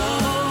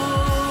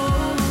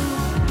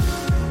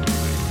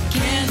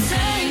 can't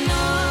say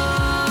no.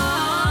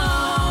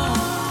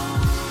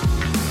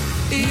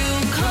 You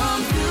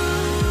come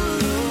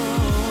through,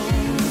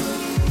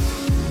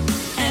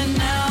 and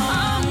now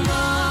I'm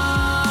gone.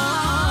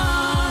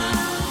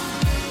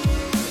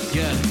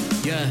 Yeah,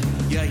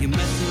 you're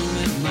messing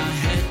with my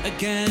head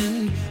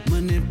again,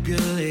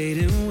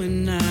 manipulating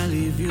when I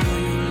leave you.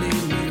 You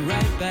leave me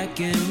right back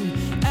in,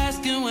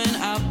 asking when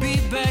I'll be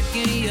back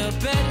in your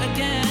bed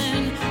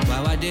again.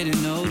 Why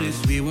didn't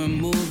notice we were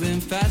moving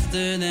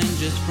faster than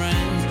just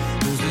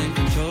friends, losing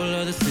control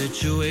of the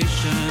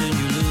situation.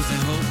 You